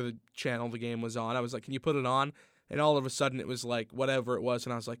whatever the channel the game was on, I was like, can you put it on? And all of a sudden it was like whatever it was,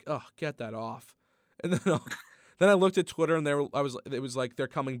 and I was like, oh, get that off. And then I looked at Twitter, and it was like they're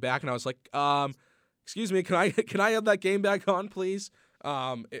coming back, and I was like, excuse me, can I have that game back on, please?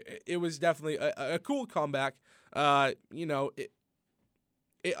 It was definitely a cool comeback.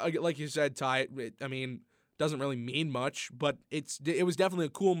 It, like you said, Ty, doesn't really mean much, but it was definitely a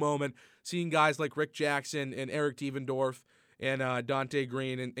cool moment seeing guys like Rick Jackson and Eric Devendorf and Dante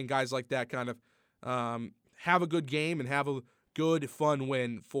Green and guys like that kind of have a good game and have a good, fun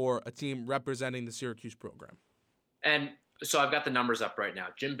win for a team representing the Syracuse program. And so I've got the numbers up right now.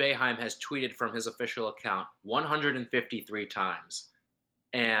 Jim Boeheim has tweeted from his official account 153 times.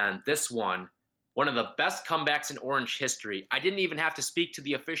 And this one of the best comebacks in Orange history. I didn't even have to speak to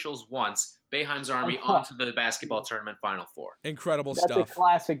the officials once. Boeheim's Army onto the basketball tournament Final Four. Incredible stuff. That's a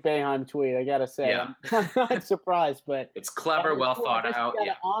classic Boeheim tweet, I got to say. Yeah. I'm not surprised, but it's clever, well thought out. You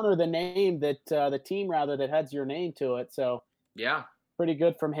got to honor the name that the team that has your name to it. So yeah, pretty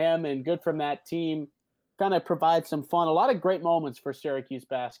good from him and good from that team. Kind of provides some fun. A lot of great moments for Syracuse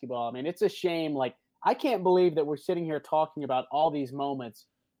basketball. I mean, it's a shame. Like, I can't believe that we're sitting here talking about all these moments,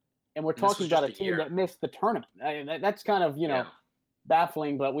 and we're talking about a team that missed the tournament. That's kind of,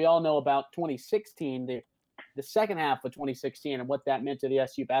 baffling, but we all know about 2016, the second half of 2016, and what that meant to the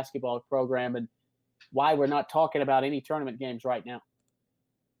SU basketball program, and why we're not talking about any tournament games right now.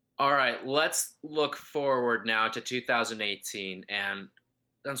 All right, let's look forward now to 2018. And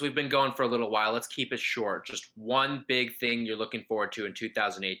since we've been going for a little while, let's keep it short. Just one big thing you're looking forward to in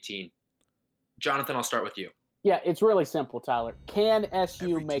 2018. Jonathan, I'll start with you. Yeah, it's really simple, Tyler. Can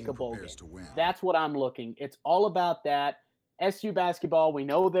SU make a bowl game? That's what I'm looking. It's all about that. SU basketball, we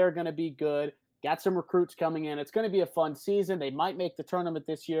know they're going to be good. Got some recruits coming in. It's going to be a fun season. They might make the tournament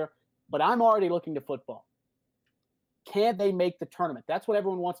this year, but I'm already looking to football. Can they make the tournament? That's what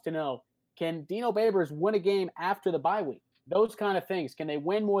everyone wants to know. Can Dino Babers win a game after the bye week? Those kind of things. Can they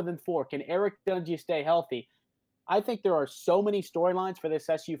win more than 4? Can Eric Dungy stay healthy? I think there are so many storylines for this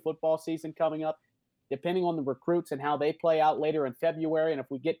SU football season coming up, depending on the recruits and how they play out later in February. And if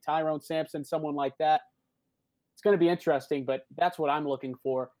we get Tyrone Sampson, someone like that, it's going to be interesting, but that's what I'm looking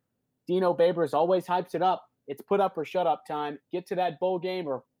for. Dino Babers always hypes it up. It's put up or shut up time. Get to that bowl game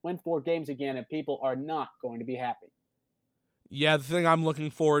or win 4 games again, and people are not going to be happy. Yeah, the thing I'm looking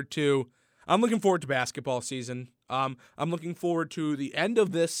forward to basketball season. I'm looking forward to the end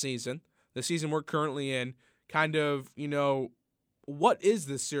of this season, the season we're currently in, kind of, what is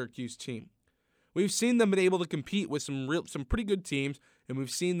this Syracuse team? We've seen them been able to compete with some pretty good teams, and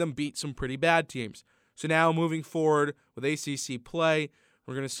we've seen them beat some pretty bad teams. So now moving forward with ACC play,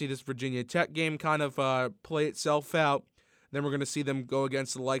 we're going to see this Virginia Tech game kind of play itself out. Then we're going to see them go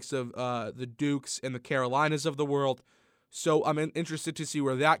against the likes of the Dukes and the Carolinas of the world. So I'm interested to see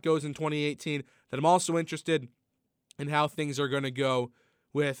where that goes in 2018. Then I'm also interested in how things are going to go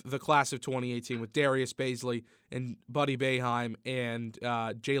with the class of 2018 with Darius Baisley and Buddy Boeheim and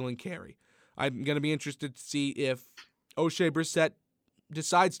Jalen Carey. I'm going to be interested to see if O'Shea Brissett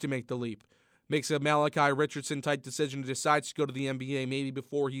decides to make the leap. makes a Malachi Richardson-type decision and decides to go to the NBA maybe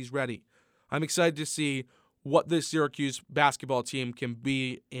before he's ready. I'm excited to see what this Syracuse basketball team can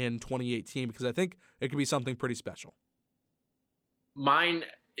be in 2018 because I think it could be something pretty special. Mine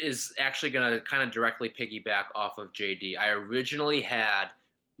is actually going to kind of directly piggyback off of JD. I originally had,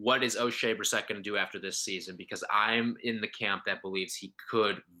 what is Oshae Brissett going to do after this season? Because I'm in the camp that believes he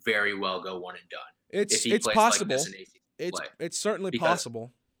could very well go one and done. It's possible. Like it's certainly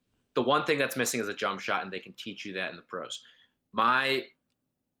possible. The one thing that's missing is a jump shot, and they can teach you that in the pros. My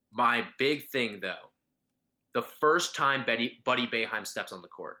big thing, though, the first time Buddy Boeheim steps on the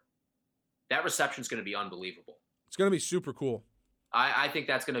court, that reception is going to be unbelievable. It's going to be super cool. I think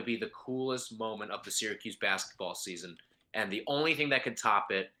that's going to be the coolest moment of the Syracuse basketball season. And the only thing that could top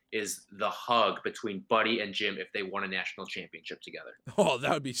it is the hug between Buddy and Jim if they won a national championship together. Oh,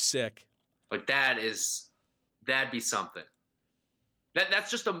 that would be sick. Like that'd be something.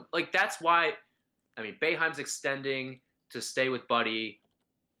 That's why, I mean, Boeheim's extending to stay with Buddy.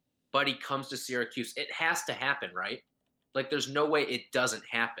 Buddy comes to Syracuse. It has to happen, right? Like there's no way it doesn't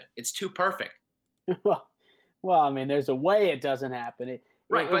happen. It's too perfect. Well, I mean, there's a way it doesn't happen. It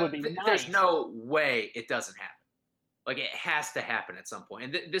would be nice. There's no way it doesn't happen. Like it has to happen at some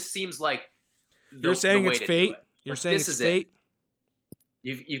point. And this seems like you're saying it's fate. You're saying it's fate.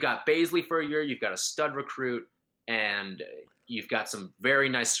 You've got Baisley for a year. You've got a stud recruit, and you've got some very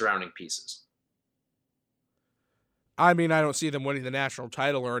nice surrounding pieces. I mean, I don't see them winning the national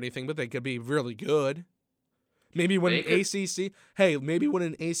title or anything, but they could be really good. Maybe win an ACC. Hey, maybe win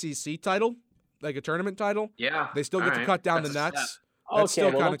an ACC title, like a tournament title. Yeah, they still get to cut down the nets. That's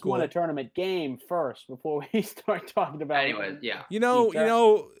okay, well, let's win a tournament game first before we start talking about. Anyway, yeah. You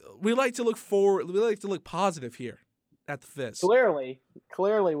know, we like to look forward. We like to look positive here at the Fizz.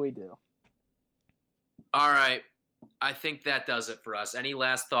 Clearly, we do. All right, I think that does it for us. Any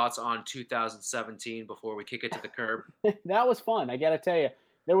last thoughts on 2017 before we kick it to the curb? That was fun. I got to tell you,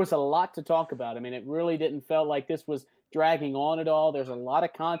 there was a lot to talk about. I mean, it really didn't feel like this was dragging on at all. There's a lot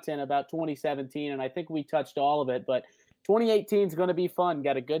of content about 2017, and I think we touched all of it, but 2018 is going to be fun.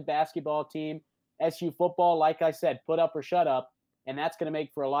 Got a good basketball team. SU football, like I said, put up or shut up, and that's going to make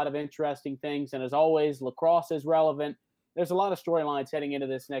for a lot of interesting things. And as always, lacrosse is relevant. There's a lot of storylines heading into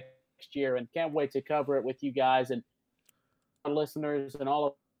this next year, and can't wait to cover it with you guys and our listeners and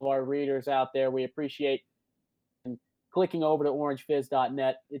all of our readers out there. We appreciate clicking over to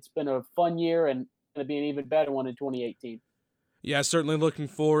orangefizz.net. It's been a fun year and going to be an even better one in 2018. Yeah, certainly looking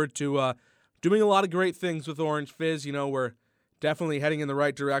forward to doing a lot of great things with Orange Fizz. You know, we're definitely heading in the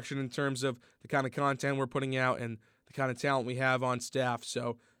right direction in terms of the kind of content we're putting out and the kind of talent we have on staff.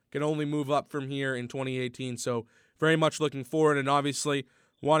 So can only move up from here in 2018. So very much looking forward and obviously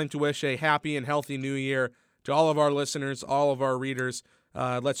wanting to wish a happy and healthy new year to all of our listeners, all of our readers.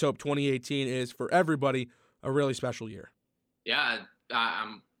 Let's hope 2018 is for everybody a really special year. Yeah,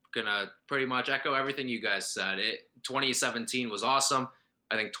 I'm going to pretty much echo everything you guys said. 2017 was awesome.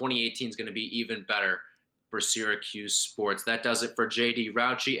 I think 2018 is going to be even better for Syracuse sports. That does it for JD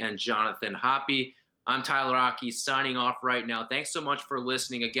Rauchi and Jonathan Hoppe. I'm Tyler Rocky signing off right now. Thanks so much for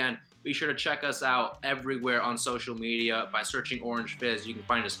listening. Again, be sure to check us out everywhere on social media by searching Orange Fizz. You can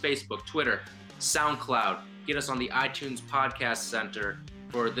find us Facebook, Twitter, SoundCloud. Get us on the iTunes Podcast Center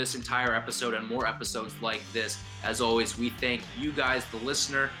for this entire episode and more episodes like this. As always, we thank you guys, the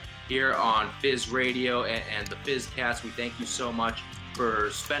listener, here on Fizz Radio and the Fizzcast. We thank you so much for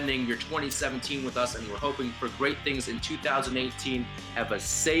spending your 2017 with us, and we're hoping for great things in 2018. Have a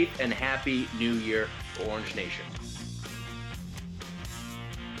safe and happy new year, Orange Nation.